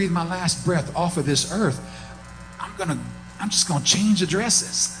when I breathe my last breath off of this earth, I'm just gonna change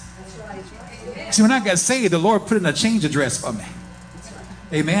addresses. See, when I got saved, the Lord put in a change address for me.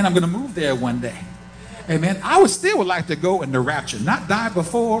 Amen. I'm gonna move there one day. Amen. I still would like to go in the rapture, not die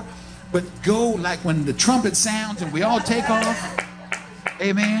before, but go like when the trumpet sounds and we all take off.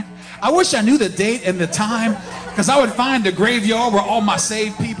 Amen. I wish I knew the date and the time, because I would find the graveyard where all my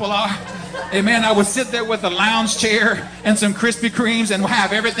saved people are. Amen. I would sit there with a lounge chair and some Krispy Kremes and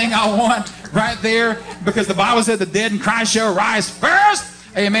have everything I want right there, because the Bible said the dead in Christ shall rise first.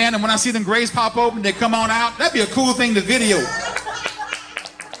 Amen. And when I see them graves pop open, they come on out. That'd be a cool thing to video.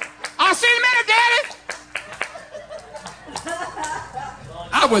 I'll see you in a minute, Daddy.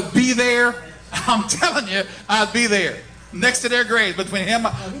 I would be there. I'm telling you, I'd be there next to their graves. Between him,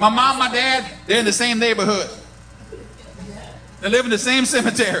 my mom, my dad, they're in the same neighborhood. They live in the same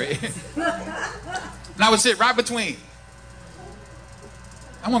cemetery. And I would sit right between.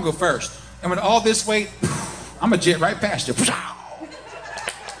 I want to go first. And with all this weight, I'm going to jet right past you.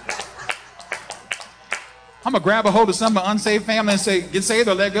 I'm going to grab a hold of some of my unsaved family and say, get saved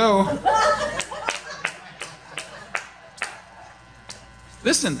or let go.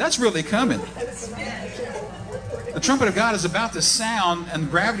 Listen, that's really coming. The trumpet of God is about to sound, and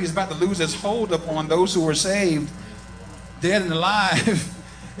gravity is about to lose its hold upon those who are saved, dead and alive.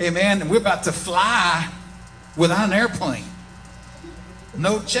 Amen. And we're about to fly without an airplane.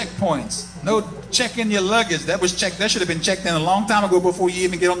 No checkpoints. No checking your luggage. That was checked. That should have been checked in a long time ago before you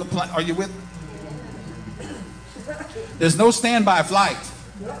even get on the plane. Are you with me? There's no standby flight.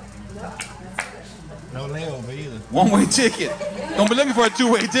 No layover either. One-way ticket. Don't be looking for a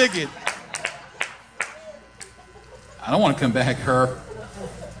two-way ticket. I don't want to come back, her.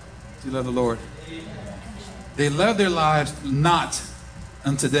 Do you love the Lord? They loved their lives not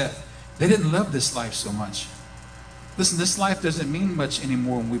unto death. They didn't love this life so much. Listen, this life doesn't mean much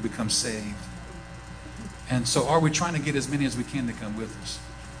anymore when we become saved. And so are we trying to get as many as we can to come with us?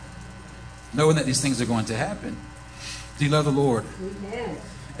 Knowing that these things are going to happen. Do you love the Lord? Amen.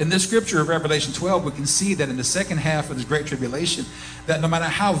 In this scripture of Revelation 12, we can see that in the second half of this great tribulation, that no matter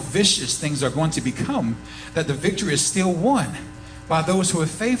how vicious things are going to become, that the victory is still won by those who are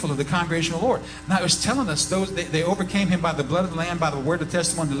faithful to the congregation of the Lord. Now it's telling us they overcame him by the blood of the Lamb, by the word of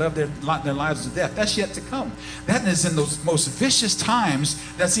testimony, to love their lives to death. That's yet to come. That is in those most vicious times.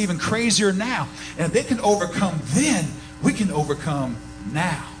 That's even crazier now. And if they can overcome then, we can overcome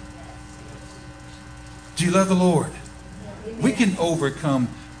now. Do you love the Lord? We can overcome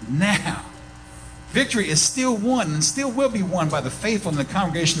now. Victory is still won and still will be won by the faithful in the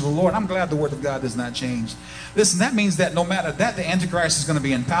congregation of the Lord. I'm glad the word of God does not change. Listen, that means that no matter that the Antichrist is going to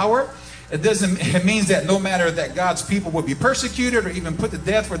be in power. It means that no matter that God's people will be persecuted or even put to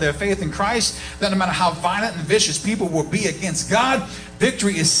death for their faith in Christ, that no matter how violent and vicious people will be against God,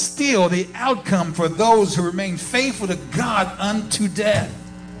 victory is still the outcome for those who remain faithful to God unto death.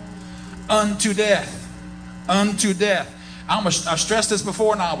 Unto death. Unto death. I've stressed this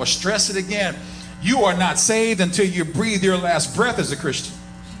before and I will stress it again. You are not saved until you breathe your last breath as a Christian.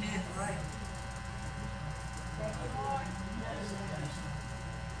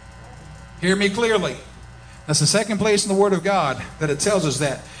 Hear me clearly. That's the second place in the Word of God that it tells us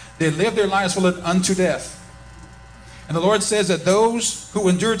that. They live their lives full of unto death. And the Lord says that those who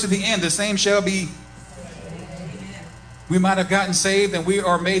endure to the end, the same shall be. We might have gotten saved and we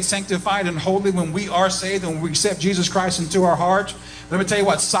are made sanctified and holy when we are saved and we accept Jesus Christ into our heart. Let me tell you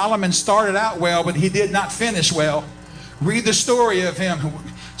what, Solomon started out well, but he did not finish well. Read the story of him.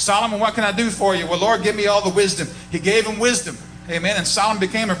 Solomon, what can I do for you? Well, Lord, give me all the wisdom. He gave him wisdom. Amen. And Solomon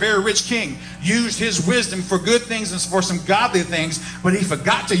became a very rich king, used his wisdom for good things and for some godly things, but he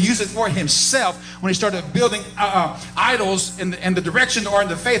forgot to use it for himself when he started building idols in the direction or in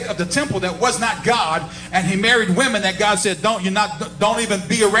the faith of the temple that was not God. And he married women that God said, don't even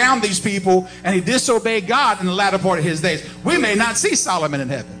be around these people. And he disobeyed God in the latter part of his days. We may not see Solomon in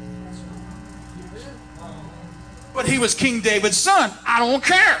heaven, but he was King David's son. I don't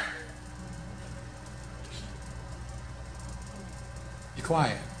care.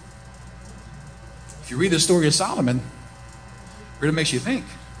 Quiet. If you read the story of Solomon, it really makes you think,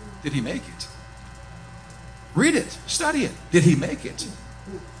 did he make it? Read it, study it. Did he make it?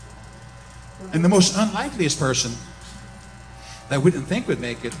 And the most unlikeliest person that we didn't think would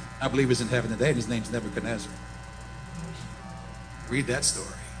make it, I believe, is in heaven today, and his name's Nebuchadnezzar. Read that story.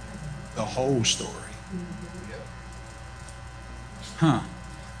 The whole story. When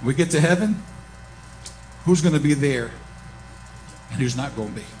we get to heaven, who's going to be there? And who's not going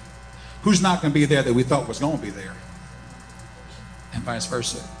to be? Who's not going to be there that we thought was going to be there? And vice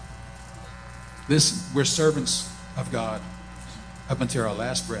versa. Listen, we're servants of God up until our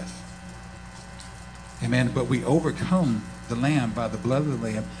last breath. Amen. But we overcome the Lamb by the blood of the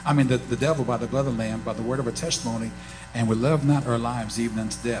Lamb. I mean, the devil by the blood of the Lamb, by the word of our testimony, and we love not our lives even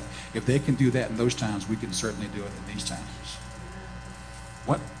unto death. If they can do that in those times, we can certainly do it in these times.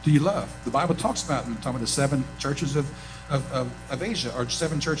 What do you love? The Bible talks about, talking about the 7 churches of Asia, or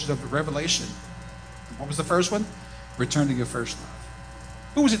 7 churches of Revelation. What was the first one? Return to your first love.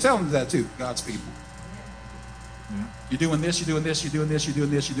 Who was he telling that to? God's people. Yeah. You're doing this, you're doing this, you're doing this, you're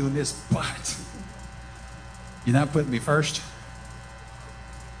doing this, you're doing this, but you're not putting me first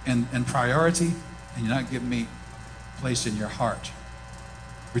and priority, and you're not giving me place in your heart.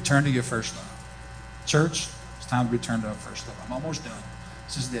 Return to your first love. Church, it's time to return to our first love. I'm almost done.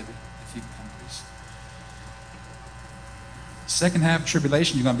 This is Debbie. If you can come, please. Second half of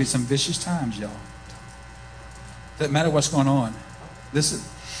tribulation, you're going to be some vicious times, y'all. Doesn't matter what's going on. Listen,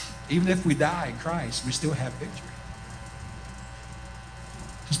 even if we die in Christ, we still have victory.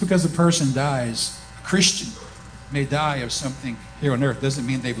 Just because a person dies, a Christian may die of something here on earth, doesn't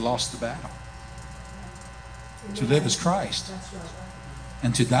mean they've lost the battle. To live is Christ,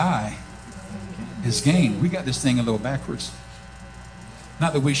 and to die is gain. We got this thing a little backwards.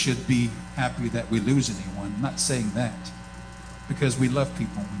 Not that we should be happy that we lose anyone. I'm not saying that. Because we love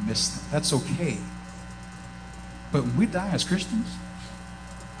people and we miss them. That's okay. But when we die as Christians,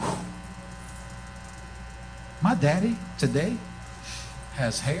 my daddy today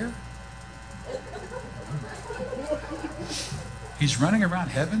has hair. He's running around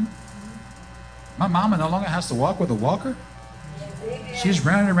heaven. My mama no longer has to walk with a walker. She's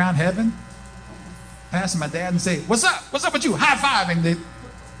running around heaven, passing my dad and say, "What's up? What's up with you?" High-fiving.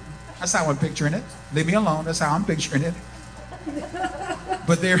 That's how I'm picturing it. Leave me alone. That's how I'm picturing it.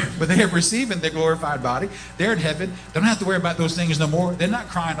 But they're receiving their glorified body. They're in heaven. They don't have to worry about those things no more. They're not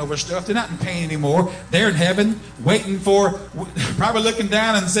crying over stuff. They're not in pain anymore. They're in heaven, waiting for, probably looking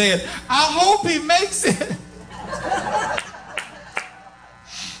down and saying, "I hope he makes it."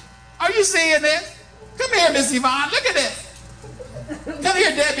 Are you seeing this? Come here, Miss Yvonne. Look at this. Come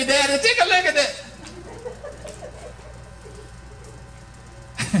here, Debbie, Daddy. Take a look at this.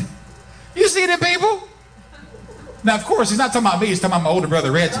 You see them people? Now, of course, he's not talking about me. He's talking about my older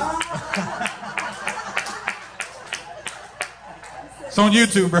brother, Reggie. It's on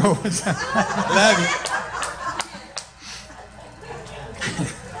YouTube, bro. Love you.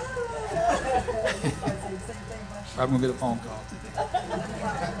 I'm going to get a phone call today.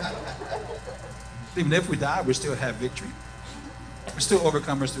 Even if we die, we still have victory. We're still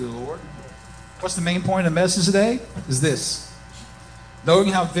overcomers through the Lord. What's the main point of the message today? Is this. Knowing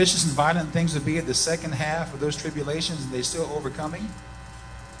how vicious and violent things would be at the second half of those tribulations, and they're still overcoming,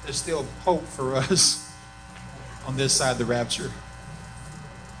 there's still hope for us on this side of the rapture.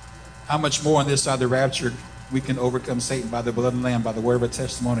 How much more on this side of the rapture we can overcome Satan by the blood of the Lamb, by the word of our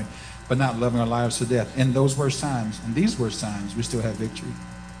testimony, but not loving our lives to death. In those worst times, in these worst times, we still have victory.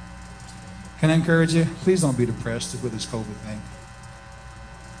 Can I encourage you? Please don't be depressed with this COVID thing.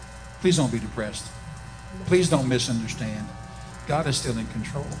 Please don't be depressed. Please don't misunderstand. God is still in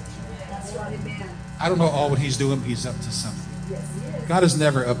control. That's right, amen. I don't know all what he's doing, but he's up to something. Yes, he is. God is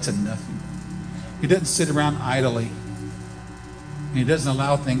never up to nothing. He doesn't sit around idly. And he doesn't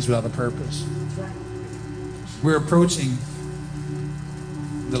allow things without a purpose. We're approaching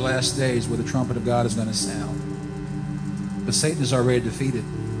the last days where the trumpet of God is going to sound. But Satan is already defeated.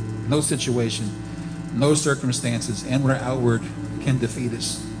 No situation, no circumstances, inward or outward, can defeat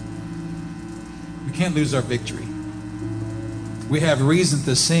us. We can't lose our victory. We have reason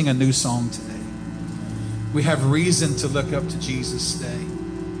to sing a new song today. We have reason to look up to Jesus today.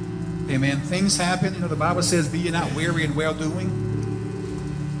 Amen. Things happen. You know, the Bible says, be ye not weary in well-doing,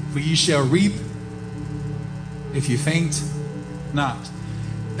 for ye shall reap if you faint not.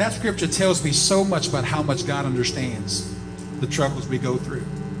 That scripture tells me so much about how much God understands the troubles we go through.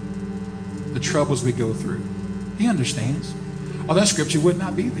 The troubles we go through. He understands. Or that scripture would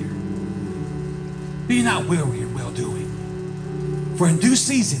not be there. Be not weary in well-doing, for in due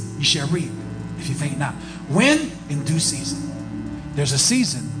season you shall reap if you faint not. When? In due season. There's a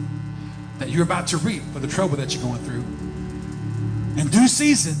season that you're about to reap for the trouble that you're going through. In due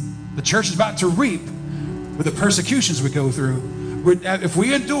season, the church is about to reap with the persecutions we go through. If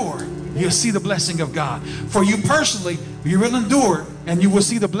we endure, you'll see the blessing of God. For you personally, you will endure and you will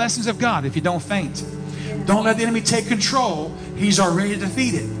see the blessings of God if you don't faint. Don't let the enemy take control. He's already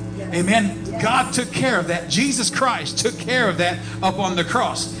defeated. Amen. God took care of that. Jesus Christ took care of that up on the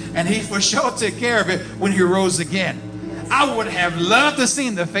cross. And he for sure took care of it when he rose again. I would have loved to see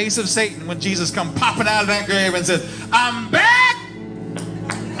the face of Satan when Jesus come popping out of that grave and said, I'm back.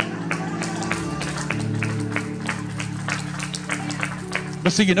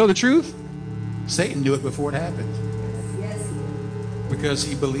 But see, you know the truth? Satan knew it before it happened. Because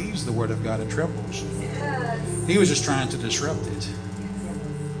he believes the word of God and trembles. He was just trying to disrupt it.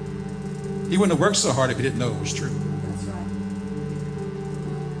 He wouldn't have worked so hard if he didn't know it was true.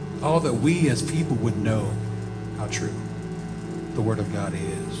 All that we as people would know how true the word of God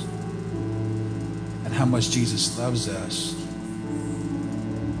is. And how much Jesus loves us.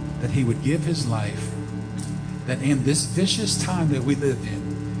 That he would give his life. That in this vicious time that we live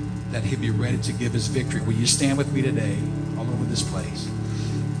in, that he'd be ready to give his victory. Will you stand with me today all over this place?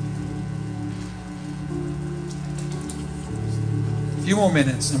 A few more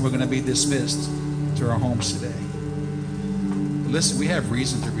minutes and we're going to be dismissed to our homes today. But listen, we have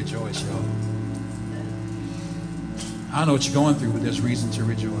reason to rejoice, y'all. I don't know what you're going through, but there's reason to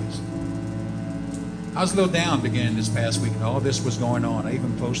rejoice. I was a little down beginning this past week and all this was going on. I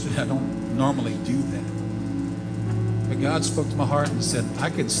even posted, I don't normally do that. But God spoke to my heart and said, I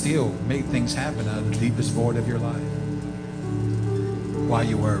could still make things happen out of the deepest void of your life. Why are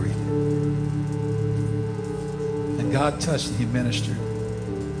you worried? And God touched and he ministered.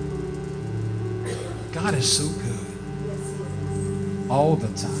 God is so good. All the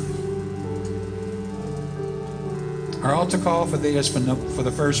time. Our altar call for this, for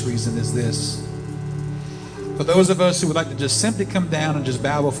the first reason is this. For those of us who would like to just simply come down and just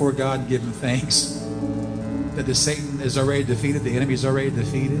bow before God and give him thanks. That the Satan is already defeated, the enemy is already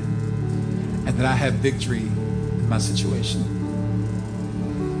defeated, and that I have victory in my situation.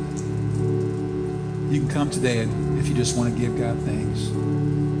 You can come today if you just want to give God thanks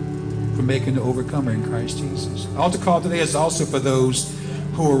for making the overcomer in Christ Jesus. Altar call today is also for those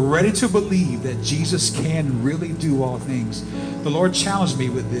who are ready to believe that Jesus can really do all things. The Lord challenged me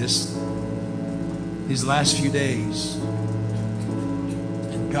with this these last few days.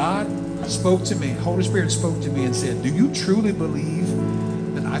 And God spoke to me, Holy Spirit spoke to me and said, do you truly believe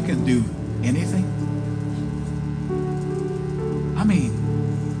that I can do anything? I mean,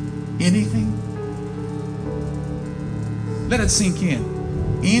 anything? Let it sink in.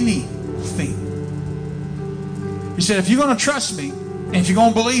 Anything. He said, if you're going to trust me, and if you're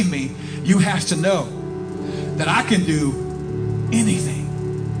going to believe me, you have to know that I can do anything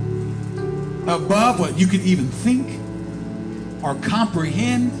above what you could even think or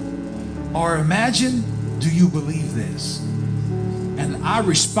comprehend or imagine. Do you believe this? And I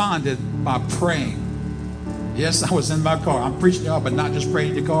responded by praying. Yes, I was in my car. I'm preaching y'all, but not just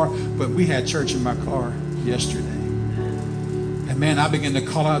praying in the car, but we had church in my car yesterday. And man, I began to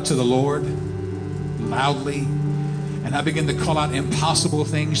call out to the Lord loudly. And I began to call out impossible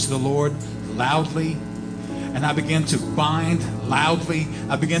things to the Lord loudly. And I began to bind loudly.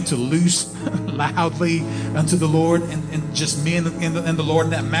 I began to loose loudly unto the Lord. And just me and the Lord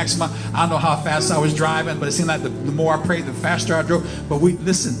in that maximum. I don't know how fast I was driving, but it seemed like the more I prayed, the faster I drove. But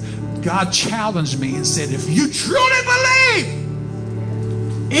listen, God challenged me and said, if you truly believe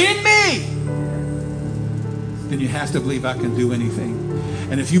in me, then you have to believe I can do anything.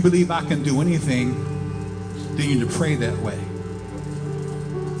 And if you believe I can do anything, then you need to pray that way.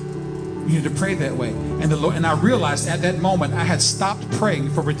 You need to pray that way. And the Lord, and I realized at that moment I had stopped praying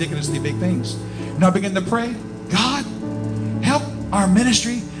for ridiculously big things. And I began to pray, God, help our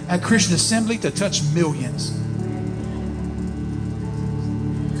ministry at Christian Assembly to touch millions.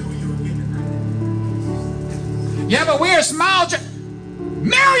 Yeah, but we're a small church.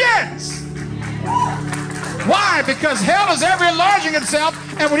 Millions! Why? Because hell is ever enlarging itself,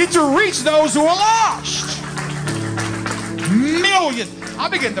 and we need to reach those who are lost. Millions. I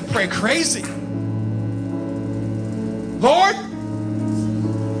began to pray crazy. Lord,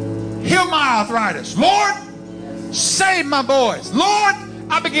 heal my arthritis. Lord, save my boys. Lord,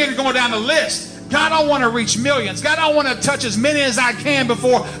 I began to go down the list. God, I want to reach millions. God, I want to touch as many as I can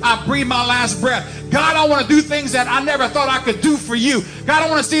before I breathe my last breath. God, I want to do things that I never thought I could do for you. God, I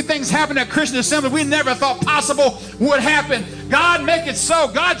want to see things happen at Christian Assembly we never thought possible would happen. God, make it so.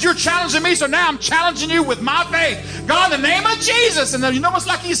 God, you're challenging me, so now I'm challenging you with my faith. God, in the name of Jesus. And then, you know what's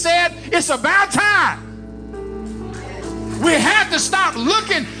like he said? It's about time. We have to stop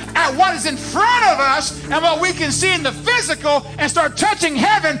looking at what is in front of us and what we can see in the physical and start touching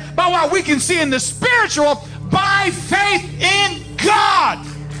heaven by what we can see in the spiritual by faith in God.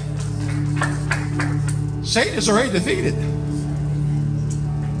 Satan is already defeated.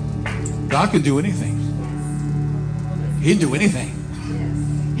 God can do anything. He can do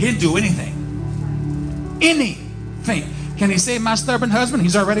anything. He can do anything. Anything. Can he save my stubborn husband?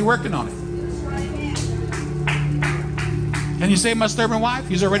 He's already working on it. Can you save my stubborn wife?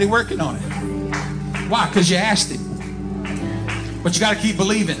 He's already working on it. Why? Because you asked him. But you got to keep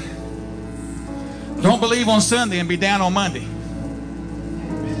believing. Don't believe on Sunday and be down on Monday.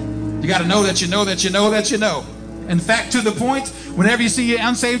 You got to know that you know that you know that you know. In fact, to the point, whenever you see your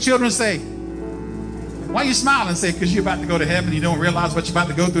unsaved children, say, why are you smiling? Say, because you're about to go to heaven. You don't realize what you're about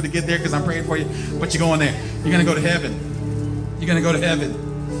to go through to get there because I'm praying for you. But you're going there. You're going to go to heaven. You're going to go to heaven.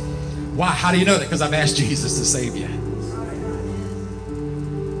 Why? How do you know that? Because I've asked Jesus to save you.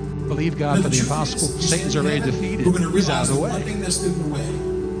 Believe God for the impossible. Satan's already defeated. We're going to He's out realize of the the way. one thing that stood in the way.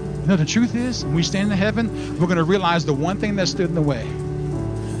 You know, the truth is, when we stand in heaven, we're going to realize the one thing that stood in the way.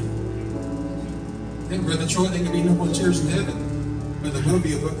 Then, Brother Troy, there can be no more tears in heaven, but there will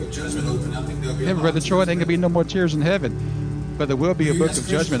be a book of judgment open. I think there'll be. Yeah, Brother Troy, there can be no more tears in heaven, but there will be a book of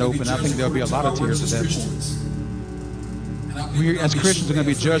judgment open. I think there'll be a lot of tears at that point. We as Christians are going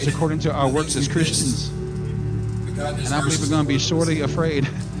to be judged according to our works as Christians. And I believe we're going to be sorely afraid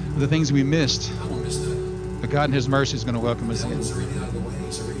of the things we missed. But God in His mercy is going to welcome us in.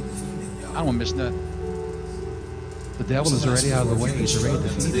 I don't want to miss nothing. The devil is already out of the way. He's already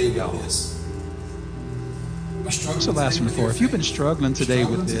defeated, y'all. What's the last one for? If you've been struggling today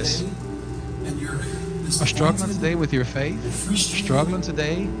with this, or struggling today with your faith, struggling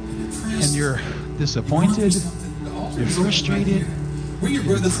today, and you're disappointed, you're frustrated,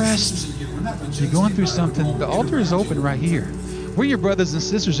 you're depressed, you're going through something, the altar is open right here. We're your brothers and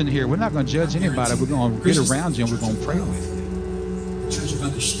sisters in here. We're not going to judge anybody. We're going to get around you and we're going to pray with you. Church of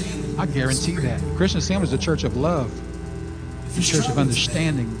understanding. I guarantee that. Christian Assembly is a church of love. It's a church of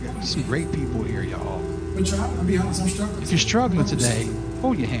understanding. Some great people here, y'all. But I'll be honest, I'm struggling. If you're struggling today,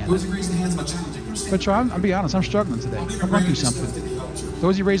 hold your hand. Those who raise their hands, my challenge. But I'll be honest, I'm struggling today. I'm going through something.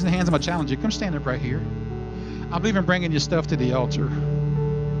 Those of you raising their hands, I'm going to challenge you. Come stand up right here. I believe in bringing your stuff to the altar.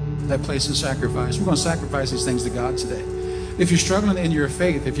 That place of sacrifice. We're going to sacrifice these things to God today. If you're struggling in your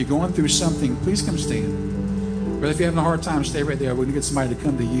faith, if you're going through something, please come stand. Brother, if you're having a hard time, stay right there. We're going to get somebody to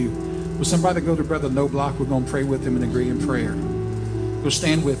come to you. Will somebody go to Brother No Block? We're going to pray with him and agree in prayer. Go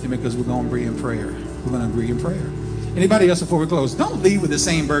stand with him because we're going to agree in prayer. We're going to agree in prayer. Anybody else before we close? Don't leave with the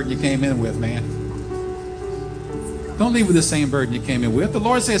same burden you came in with, man. Don't leave with the same burden you came in with. The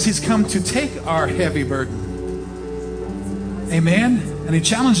Lord says He's come to take our heavy burden. Amen? And He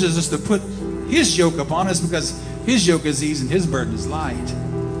challenges us to put His yoke upon us because His yoke is easy and His burden is light.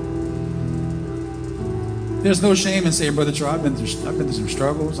 There's no shame in saying, Brother Troy, I've been through some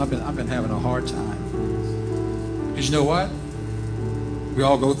struggles. I've been having a hard time. Because you know what? We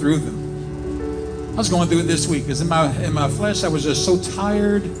all go through them. I was going through it this week because in my flesh I was just so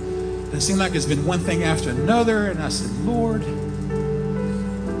tired. It seemed like it's been one thing after another. And I said, Lord.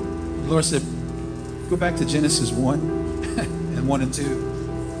 The Lord said, go back to Genesis 1 and 1 and 2.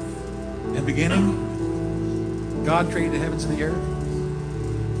 In the beginning, God created the heavens and the earth.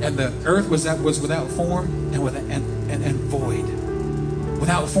 And the earth was without form and void.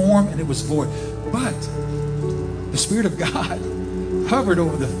 Without form and it was void. But the Spirit of God hovered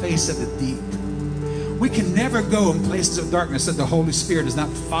over the face of the deep. We can never go in places of darkness that the Holy Spirit is not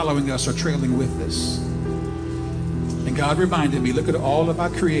following us or trailing with us. And God reminded me, look at all that I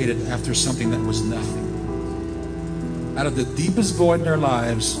created after something that was nothing. Out of the deepest void in our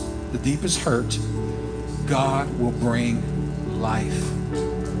lives, the deepest hurt, God will bring life.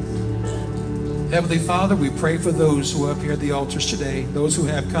 Heavenly Father, we pray for those who are up here at the altars today, those who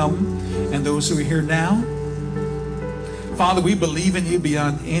have come and those who are here now. Father, we believe in you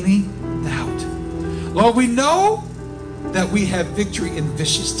beyond any doubt. Lord, we know that we have victory in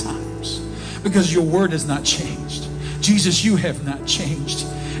vicious times because your word has not changed. Jesus, you have not changed.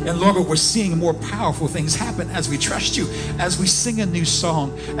 And Lord, we're seeing more powerful things happen as we trust you, as we sing a new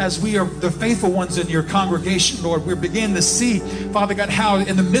song, as we are the faithful ones in your congregation, Lord. We're beginning to see, Father God, how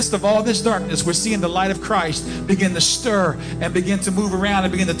in the midst of all this darkness, we're seeing the light of Christ begin to stir and begin to move around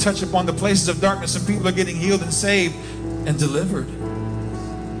and begin to touch upon the places of darkness, and people are getting healed and saved and delivered.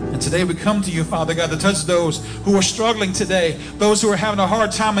 And today we come to you, Father God, to touch those who are struggling today, those who are having a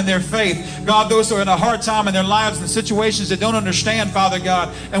hard time in their faith. God, those who are in a hard time in their lives and situations that don't understand, Father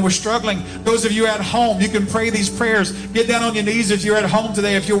God, and we're struggling. Those of you at home, you can pray these prayers. Get down on your knees if you're at home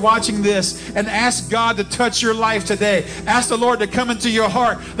today, if you're watching this, and ask God to touch your life today. Ask the Lord to come into your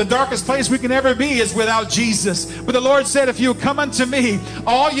heart. The darkest place we can ever be is without Jesus. But the Lord said, if you come unto me,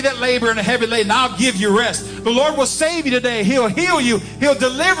 all you that labor and are heavy laden, I'll give you rest. The Lord will save you today. He'll heal you. He'll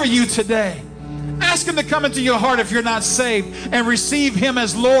deliver you today. Ask him to come into your heart if you're not saved, and receive him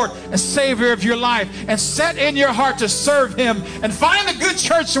as Lord and Savior of your life, and set in your heart to serve him, and find a good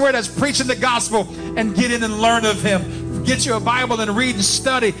church somewhere that's preaching the gospel, and get in and learn of him. Get you a Bible and read and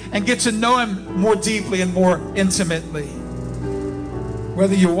study and get to know him more deeply and more intimately.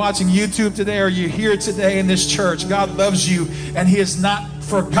 Whether you're watching YouTube today or you're here today in this church, God loves you, and he has not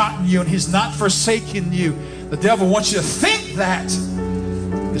forgotten you, and he's not forsaken you. The devil wants you to think that,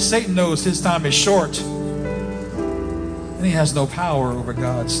 because Satan knows his time is short, and he has no power over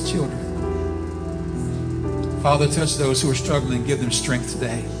God's children. Father, touch those who are struggling. Give them strength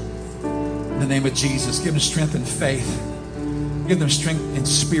today. In the name of Jesus, give them strength and faith. Give them strength in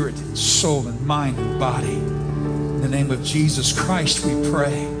spirit, and soul, and mind, and body. In the name of Jesus Christ, we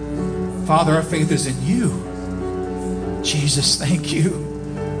pray. Father, our faith is in you. Jesus, thank you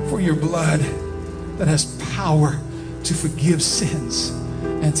for your blood that has power to forgive sins,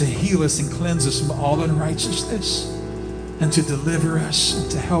 and to heal us and cleanse us from all unrighteousness, and to deliver us, and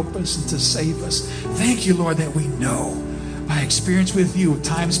to help us, and to save us. Thank you, Lord, that we know by experience with you of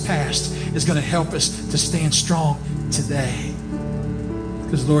times past is going to help us to stand strong today.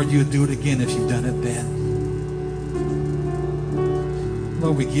 Because, Lord, you would do it again if you've done it then.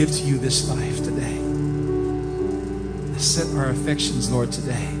 Lord, we give to you this life today. Set our affections, Lord,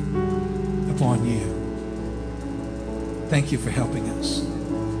 today upon you. Thank you for helping us.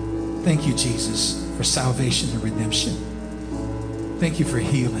 Thank you, Jesus, for salvation and redemption. Thank you for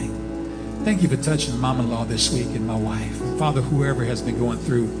healing. Thank you for touching mom-in-law this week and my wife. Father, whoever has been going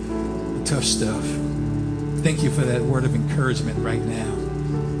through the tough stuff, thank you for that word of encouragement right now.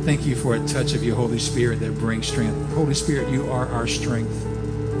 Thank you for a touch of your Holy Spirit that brings strength. Holy Spirit, you are our strength.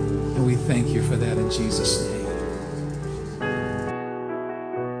 And we thank you for that in Jesus' name.